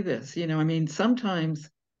 I'll say this, I mean, sometimes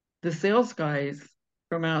the sales guys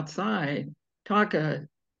from outside talk a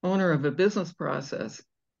owner of a business process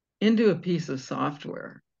into a piece of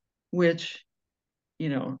software, which, you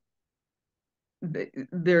know,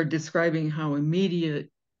 they're describing how immediate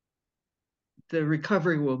the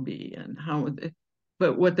recovery will be and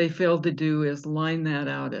but what they failed to do is line that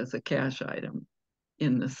out as a cash item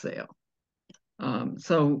in the sale.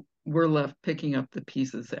 So we're left picking up the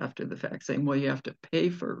pieces after the fact, saying, well, you have to pay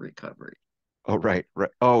for recovery. Oh, right, right.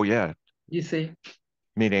 Oh, yeah. You see?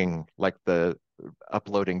 Meaning like the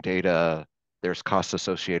uploading data, there's costs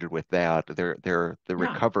associated with that. The Yeah,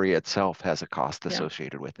 recovery itself has a cost yeah.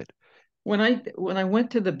 associated with it. When I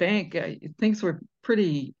went to the bank, things were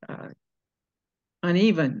pretty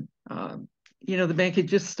uneven. The bank had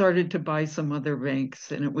just started to buy some other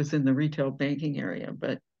banks, and it was in the retail banking area.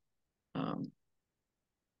 But um,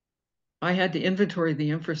 I had to inventory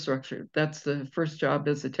the infrastructure. That's the first job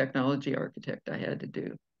as a technology architect I had to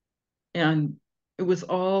do, and it was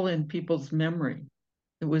all in people's memory.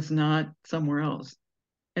 It was not somewhere else,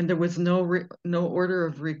 and there was no order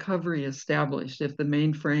of recovery established if the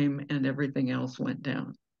mainframe and everything else went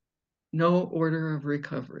down. No order of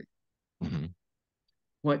recovery. Mhm.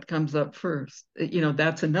 What comes up first?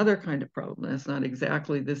 That's another kind of problem. That's not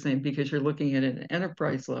exactly the same because you're looking at an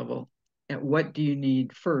enterprise level at what do you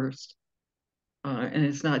need first. And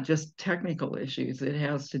it's not just technical issues. It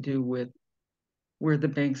has to do with where the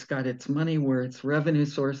bank's got its money, where its revenue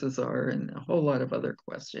sources are, and a whole lot of other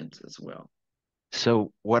questions as well.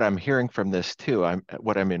 So what I'm hearing from this too,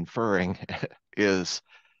 what I'm inferring is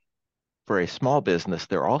for a small business,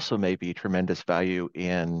 there also may be tremendous value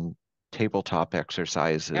in tabletop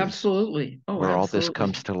exercises Absolutely. Oh, where all this absolutely.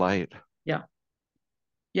 comes to light. Yeah.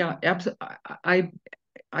 Yeah. Absolutely.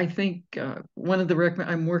 I think one of the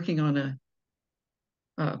I'm working on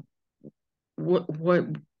a what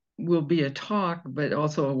will be a talk, but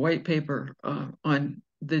also a white paper on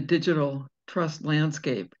the digital trust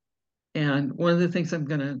landscape. And one of the things I'm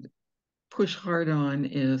going to push hard on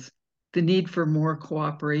is the need for more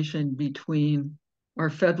cooperation between our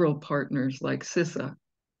federal partners like CISA.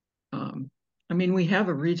 Um, I mean, we have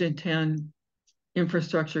a Region 10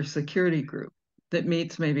 infrastructure security group that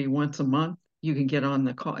meets maybe once a month. You can get on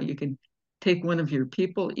the call. You can take one of your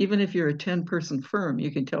people, even if you're a 10-person firm,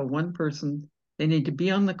 you can tell one person they need to be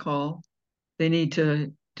on the call. They need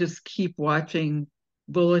to just keep watching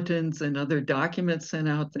bulletins and other documents sent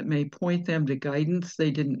out that may point them to guidance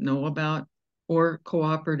they didn't know about, or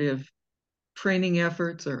cooperative training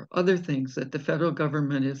efforts or other things that the federal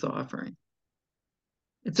government is offering.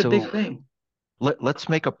 It's a big So thing. let's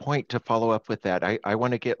make a point to follow up with that. I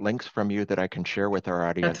want to get links from you that I can share with our That's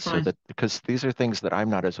audience so fine. that because these are things that I'm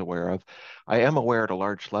not as aware of. I am aware at a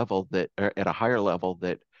large level that, or at a higher level,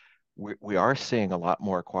 that we are seeing a lot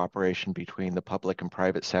more cooperation between the public and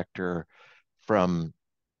private sector from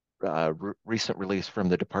recent release from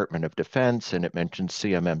the Department of Defense, and it mentions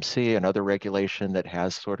CMMC, another regulation that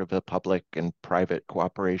has sort of a public and private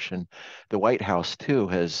cooperation. The White House, too,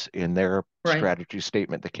 has in their Right. strategy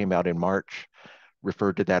statement that came out in March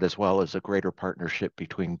referred to that as well as a greater partnership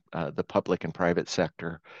between the public and private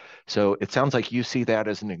sector. So it sounds like you see that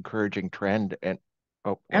as an encouraging trend. And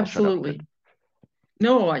oh, well, shut up. Good. Absolutely.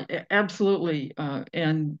 No, absolutely.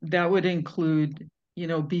 And that would include,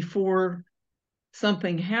 before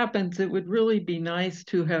something happens, it would really be nice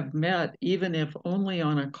to have met, even if only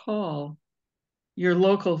on a call, your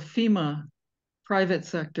local FEMA private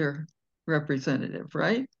sector representative,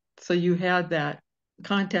 right? So you had that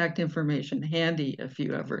contact information handy if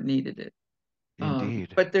you ever needed it.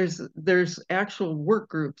 Indeed. But there's actual work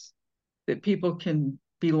groups that people can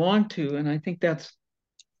belong to, and I think that's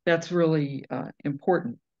really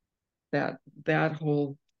important. That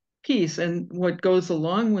whole piece, and what goes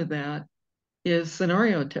along with that is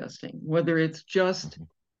scenario testing, whether it's just Mhm.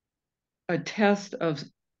 a test of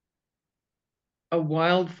a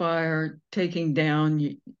wildfire taking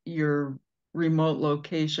down your remote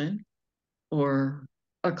location, or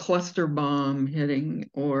a cluster bomb hitting,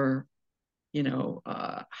 or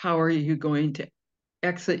how are you going to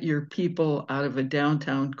exit your people out of a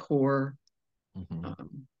downtown core Mhm.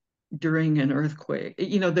 um, during an earthquake.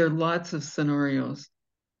 There are lots of scenarios,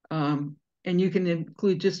 um, and you can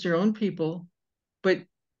include just your own people. But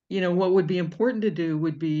what would be important to do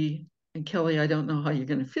would be, and Kelly, I don't know how you're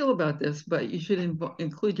going to feel about this, but you should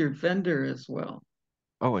include your vendor as well,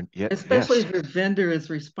 Oh, and especially yes. if your vendor is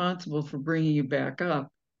responsible for bringing you back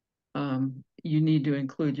up. You need to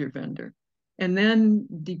include your vendor. And then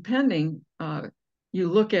depending, you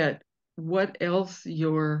look at what else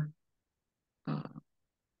you're uh,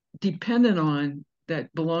 dependent on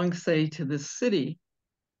that belongs, say, to the city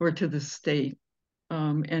or to the state,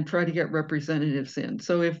 and try to get representatives in.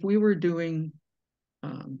 So if we were doing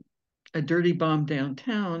um, a dirty bomb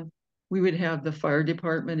downtown, we would have the fire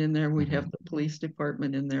department in there, we'd have Mhm. the police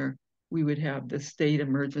department in there, we would have the state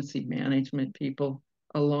emergency management people,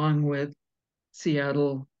 along with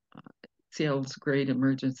Seattle, Seattle's great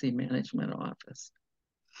emergency management office.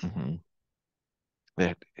 Mhm.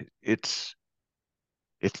 That it's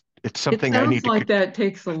It something I sounds need to. like that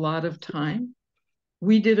takes a lot of time.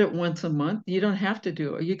 We did it once a month. You don't have to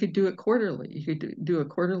do it. You could do it quarterly. You could do a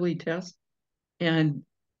quarterly test and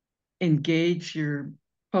engage your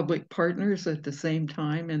public partners at the same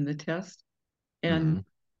time in the test, and Mhm.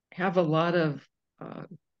 have a lot of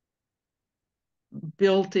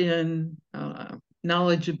built-in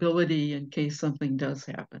knowledgeability in case something does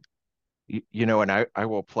happen. And I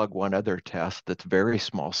will plug one other test that's very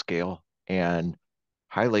small scale and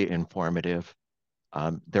highly informative.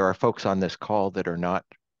 There are folks on this call that are not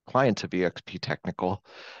clients of EXP Technical,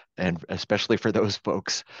 and especially for those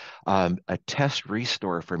folks, a test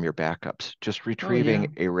restore from your backups, just Oh yeah,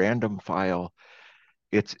 retrieving a random file.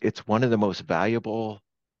 It's one of the most valuable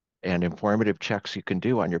and informative checks you can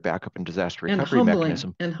do on your backup and disaster and recovery humbling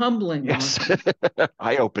mechanism. and humbling Yes, often.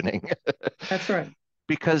 eye-opening. That's right.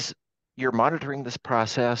 Because you're monitoring this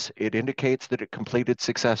process, it indicates that it completed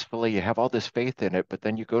successfully. You have all this faith in it, but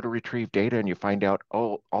then you go to retrieve data and you find out,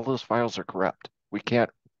 oh, all those files are corrupt. We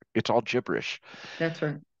can't, it's all gibberish. That's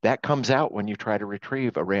right. That comes out when you try to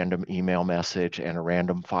retrieve a random email message and a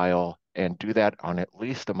random file, and do that on at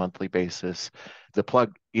least a monthly basis. The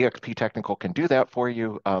plug EXP Technical can do that for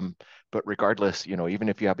you. But regardless, even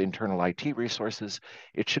if you have internal IT resources,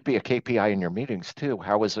 it should be a KPI in your meetings too.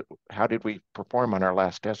 How did we perform on our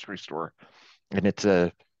last test restore? And it's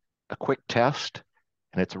a quick test,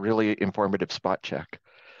 and it's a really informative spot check.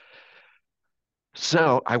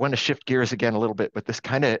 So I want to shift gears again a little bit, but this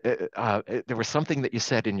kind of there was something that you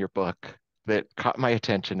said in your book that caught my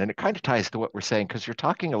attention, and it kind of ties to what we're saying because you're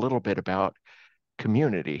talking a little bit about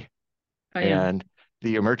community I am. and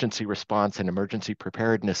the emergency response and emergency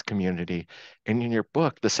preparedness community. And in your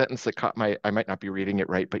book, the sentence that caught my, I might not be reading it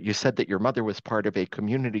right, but you said that your mother was part of a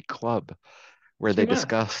community club where She they was.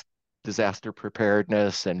 discussed disaster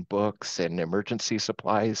preparedness and books and emergency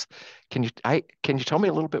supplies. Can you tell me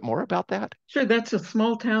a little bit more about that? Sure, that's a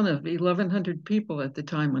small town of 1,100 people at the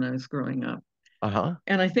time when I was growing up. Uh-huh.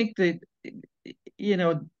 And I think that, you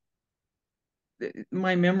know,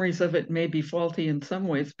 my memories of it may be faulty in some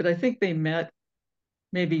ways, but I think they met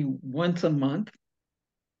maybe once a month,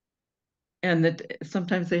 and that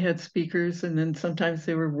sometimes they had speakers and then sometimes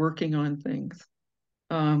they were working on things.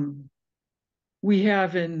 Um, we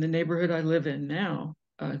have in the neighborhood I live in now,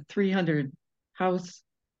 300 house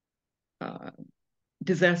uh,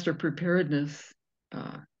 disaster preparedness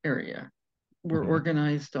area. We're Hmm.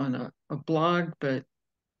 organized on a blog, but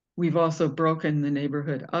we've also broken the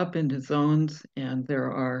neighborhood up into zones, and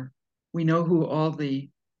we know who all the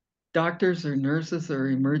doctors or nurses or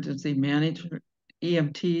emergency management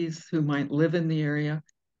EMTs who might live in the area.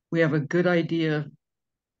 We have a good idea of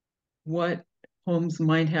what homes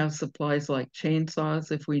might have supplies like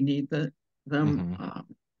chainsaws if we need them, Hmm.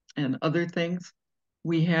 and other things.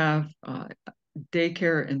 We have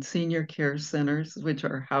daycare and senior care centers, which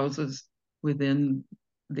are houses within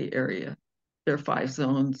the area. There are 5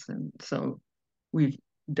 zones, and so we've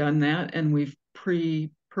done that, and we've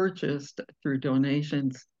pre-purchased through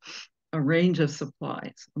donations a range of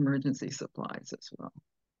supplies, emergency supplies as well.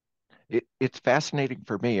 It's fascinating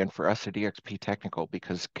for me and for us at EXP Technical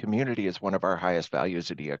because community is one of our highest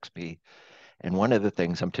values at EXP. And one of the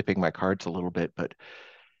things, I'm tipping my cards a little bit, but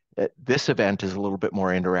this event is a little bit more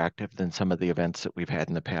interactive than some of the events that we've had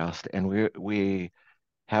in the past. And we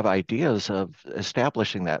have ideas of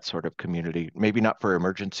establishing that sort of community, maybe not for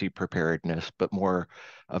emergency preparedness, but more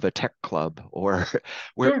of a tech club or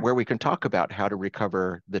Sure. where we can talk about how to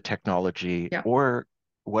recover the technology Yeah. or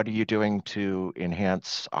what are you doing to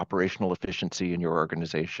enhance operational efficiency in your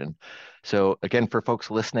organization? So again, for folks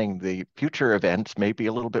listening, the future events may be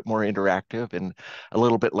a little bit more interactive and a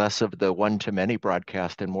little bit less of the one-to-many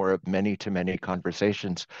broadcast and more of many-to-many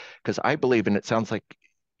conversations. Because I believe, and it sounds like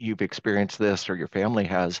you've experienced this or your family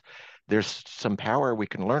has, there's some power. We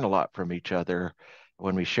can learn a lot from each other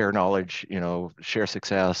when we share knowledge, share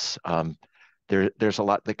success. There's a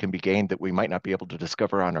lot that can be gained that we might not be able to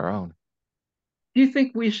discover on our own. Do you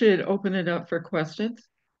think we should open it up for questions?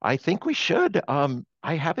 I think we should.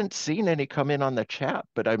 I haven't seen any come in on the chat,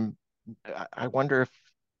 but I wonder if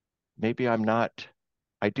maybe I'm not.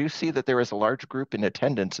 I do see that there is a large group in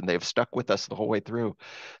attendance and they've stuck with us the whole way through.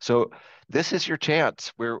 So this is your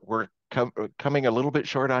chance. We're coming a little bit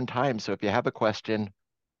short on time. So if you have a question,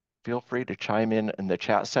 feel free to chime in the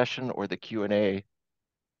chat session or the Q&A.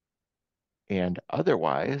 And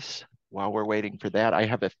otherwise, while we're waiting for that,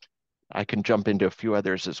 I can jump into a few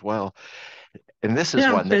others as well. And this is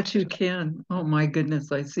Yeah, I one that bet you can. Oh my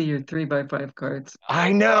goodness, I see your 3x5 cards.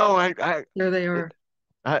 I know. There they are.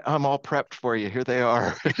 I'm all prepped for you. Here they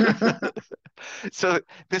are. So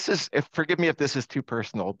this is, forgive me if this is too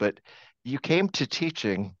personal, but you came to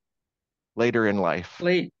teaching later in life.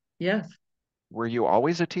 Late. Yes. Were you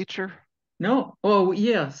always a teacher? No. Oh,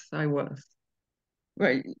 yes, I was.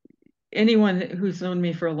 Right. Anyone who's known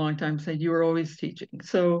me for a long time said you were always teaching.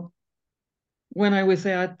 So when I was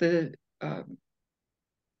at uh,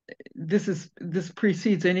 this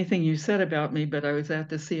precedes anything you said about me, but I was at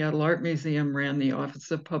the Seattle Art Museum, ran the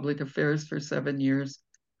Office of Public Affairs for 7 years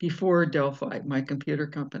before Delphi, my computer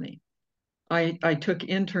company. I took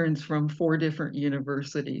interns from 4 different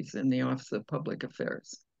universities in the Office of Public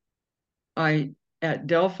Affairs. At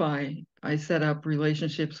Delphi, I set up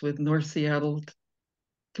relationships with North Seattle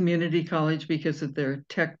Community College because of their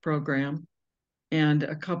tech program, and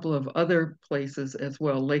a couple of other places as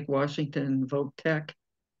well, Lake Washington, Voc Tech,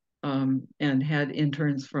 and had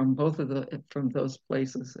interns from from those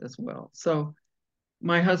places as well. So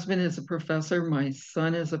my husband is a professor, my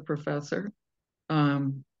son is a professor.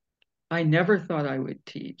 Um, I never thought I would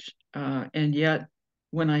teach, and yet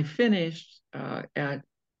when I finished at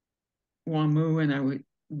WAMU and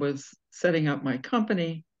was setting up my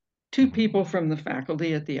company, 2 people from the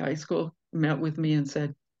faculty at the high school met with me and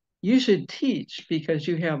said, "You should teach because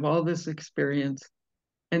you have all this experience."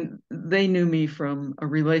 And they knew me from a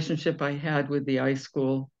relationship I had with the high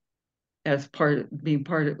school as being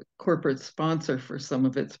part of corporate sponsor for some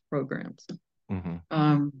of its programs. Hmm.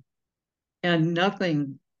 Um, and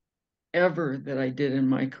nothing ever that I did in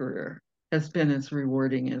my career has been as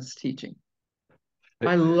rewarding as teaching.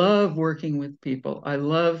 I love working with people. I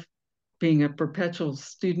love being a perpetual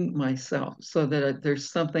student myself, so that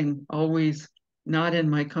there's something always not in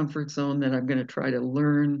my comfort zone that I'm going to try to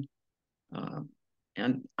learn. Um,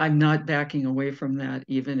 and I'm not backing away from that,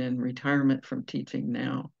 even in retirement from teaching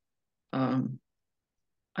now. Um,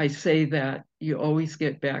 I say that you always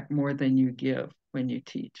get back more than you give when you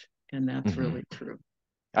teach, and that's Mhm. really true.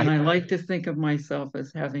 And I I like to think of myself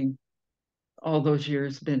as having all those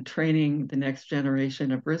years been training the next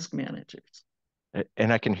generation of risk managers.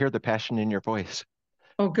 and I can hear the passion in your voice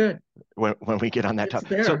Oh, good. when we get on that It's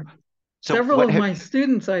topic. So there. so Several what of have my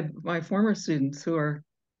students, my former students who are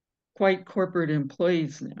quite corporate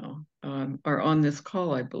employees now, are on this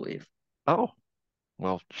call, I believe. oh,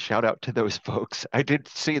 well, shout out to those folks. I did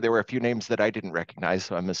see there were a few names that I didn't recognize,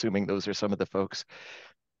 so I'm assuming those are some of the folks.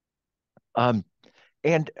 Um,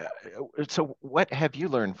 and so what have you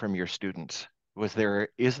learned from your students? Is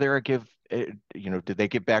there a give, did they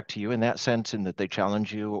give back to you in that sense, in that they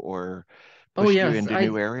challenge you or Oh pushed you yes, into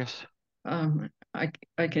new areas? um,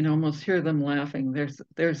 I can almost hear them laughing.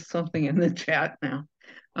 There's something in the chat now.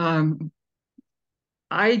 Um,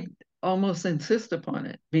 I almost insist upon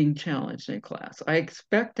it being challenged in class. I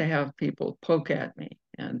expect to have people poke at me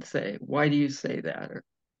and say, "Why do you say that?" Or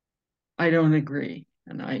 "I don't agree."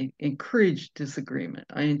 And I encourage disagreement.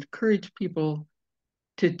 I encourage people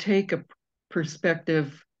to take a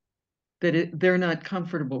perspective that they're not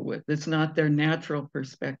comfortable with. It's not their natural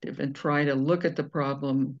perspective, and try to look at the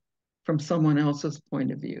problem from someone else's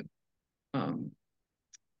point of view. Um,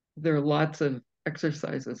 there are lots of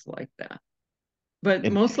exercises like that. But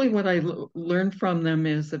And mostly what I learn from them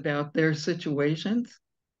is about their situations,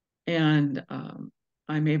 and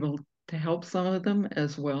I'm able to help some of them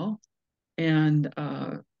as well. And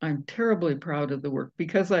I'm terribly proud of the work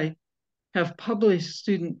because I have published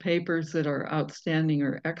student papers that are outstanding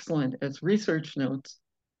or excellent as research notes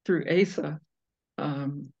through ASA.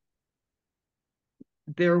 Um,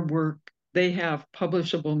 their work, they have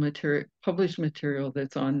published material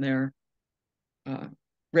that's on their uh,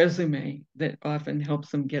 resume that often helps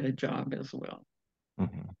them get a job as well.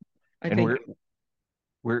 mhm. I And think,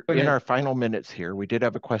 we're go in ahead. our final minutes here. We did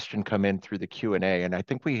have a question come in through the Q&A, and I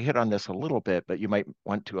think we hit on this a little bit, but you might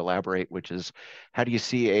want to elaborate, which is how do you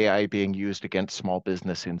see AI being used against small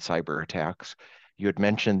business in cyber attacks? You had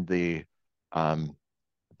mentioned um,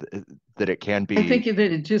 th that it can I think be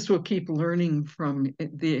that it just will keep learning from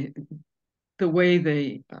the way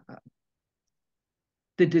the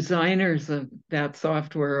designers of that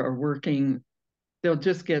software are working. They'll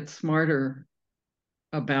just get smarter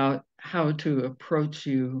about how to approach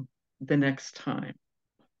you the next time.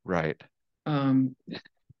 right. Um,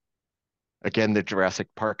 Again, the Jurassic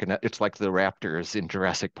Park, and it's like the raptors in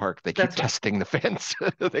Jurassic Park. They keep that's testing the fence.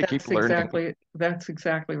 They keep learning. that's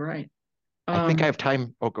exactly right. I think I Um, have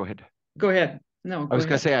time. Oh, go ahead. go ahead. No, I go was going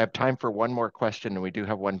to ahead. say I have time for one more question, and we do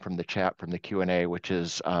have one from the chat from the Q&A, which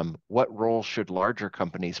is what role should larger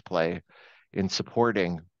companies play in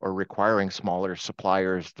supporting or requiring smaller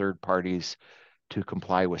suppliers, third parties to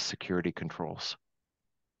comply with security controls?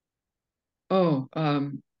 Oh,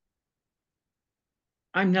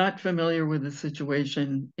 I'm not familiar with a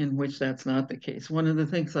situation in which that's not the case. One of the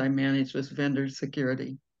things I managed was vendor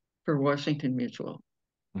security for Washington Mutual.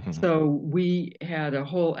 Mhm. So we had a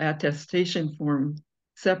whole attestation form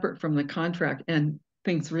separate from the contract and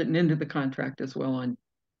things written into the contract as well on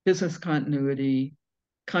business continuity,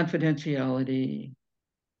 confidentiality,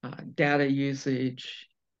 data usage,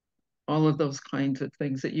 all of those kinds of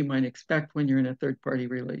things that you might expect when you're in a third party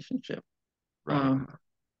relationship. Right, Um,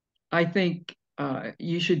 I think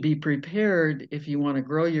you should be prepared if you want to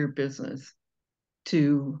grow your business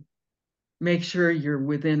to make sure you're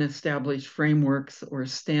within established frameworks or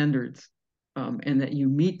standards, and that you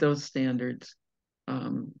meet those standards,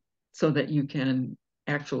 um, so that you can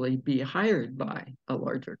actually be hired by a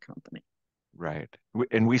larger company. right.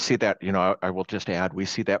 And we see that, I will just add, we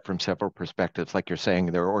see that from several perspectives. Like you're saying,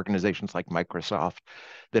 there are organizations like Microsoft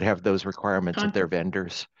that have those requirements of their Content.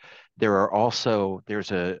 vendors.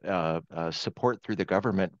 There's a support through the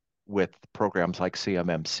government with programs like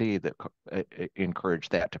CMMC that encourage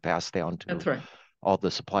that to pass down That's to right. all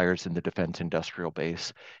the suppliers in the defense industrial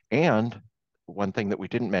base. And one thing that we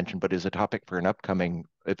didn't mention, but is a topic for an upcoming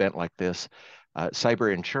event like this,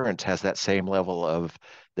 cyber insurance has that same level of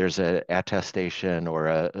there's a attestation or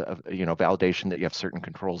validation that you have certain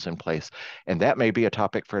controls in place, and that may be a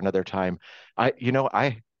topic for another time.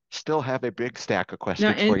 I still have a big stack of Now,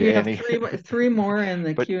 questions for and you, you have Annie, three more in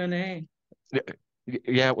the but Q&A.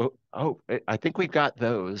 yeah, well, I think we've got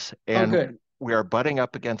those, Oh, and good. we are butting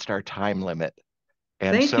up against our time limit.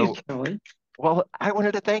 And Thank you, so, Kelly. well, I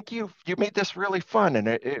wanted to thank you. You made this really fun and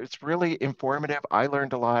it's really informative. I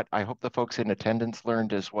learned a lot. I hope the folks in attendance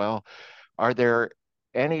learned as well. Are there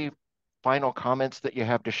any final comments that you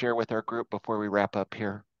have to share with our group before we wrap up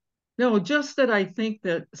here? No, just that I think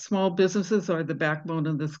that small businesses are the backbone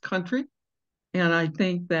of this country. And I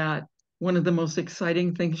think that one of the most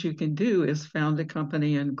exciting things you can do is found a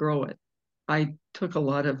company and grow it. I took a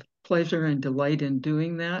lot of pleasure and delight in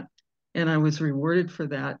doing that. And I was rewarded for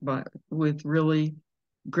that with really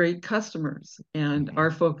great customers. And Mhm.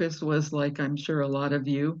 our focus was, like I'm sure a lot of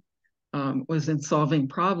you, was in solving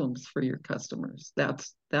problems for your customers.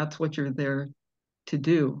 That's what you're there to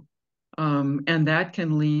do. And that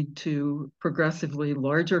can lead to progressively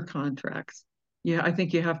larger contracts. Yeah, I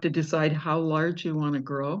think you have to decide how large you want to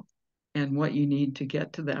grow and what you need to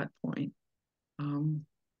get to that point. Um,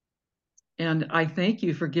 and I thank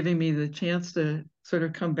you for giving me the chance to sort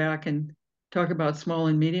of come back and talk about small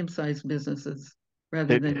and medium-sized businesses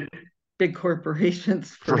rather It, than big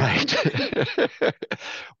corporations for right.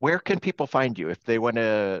 Where can people find you if they want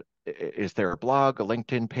to? Is there a blog, a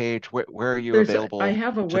LinkedIn page? Where are you I available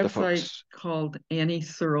have a to the website folks? called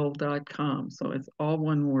anniesearle.com. So it's all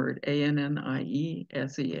one word,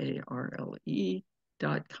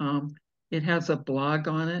 ANNIESEARLE.com. It has a blog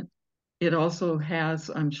on it. It also has,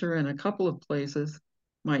 I'm sure in a couple of places,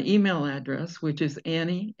 my email address, which is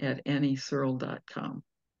annie@anniesearle.com.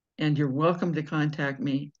 And you're welcome to contact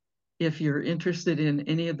me if you're interested in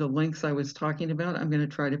any of the links I was talking about. I'm going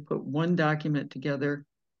to try to put one document together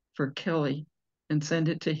for Kelly and send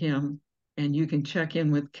it to him, and you can check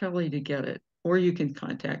in with Kelly to get it, or you can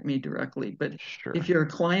contact me directly. But if Sure. you're a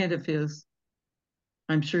client of his,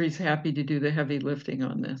 I'm sure he's happy to do the heavy lifting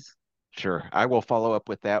on this. Sure. I will follow up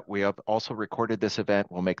with that. We have also recorded this event.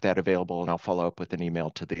 We'll make that available and I'll follow up with an email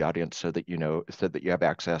to the audience so that you know, so that you have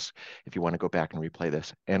access if you want to go back and replay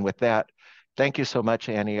this. And with that, thank you so much,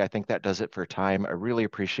 Annie. I think that does it for time. I really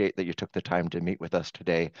appreciate that you took the time to meet with us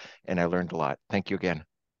today and I learned a lot. Thank you again.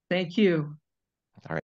 Thank you.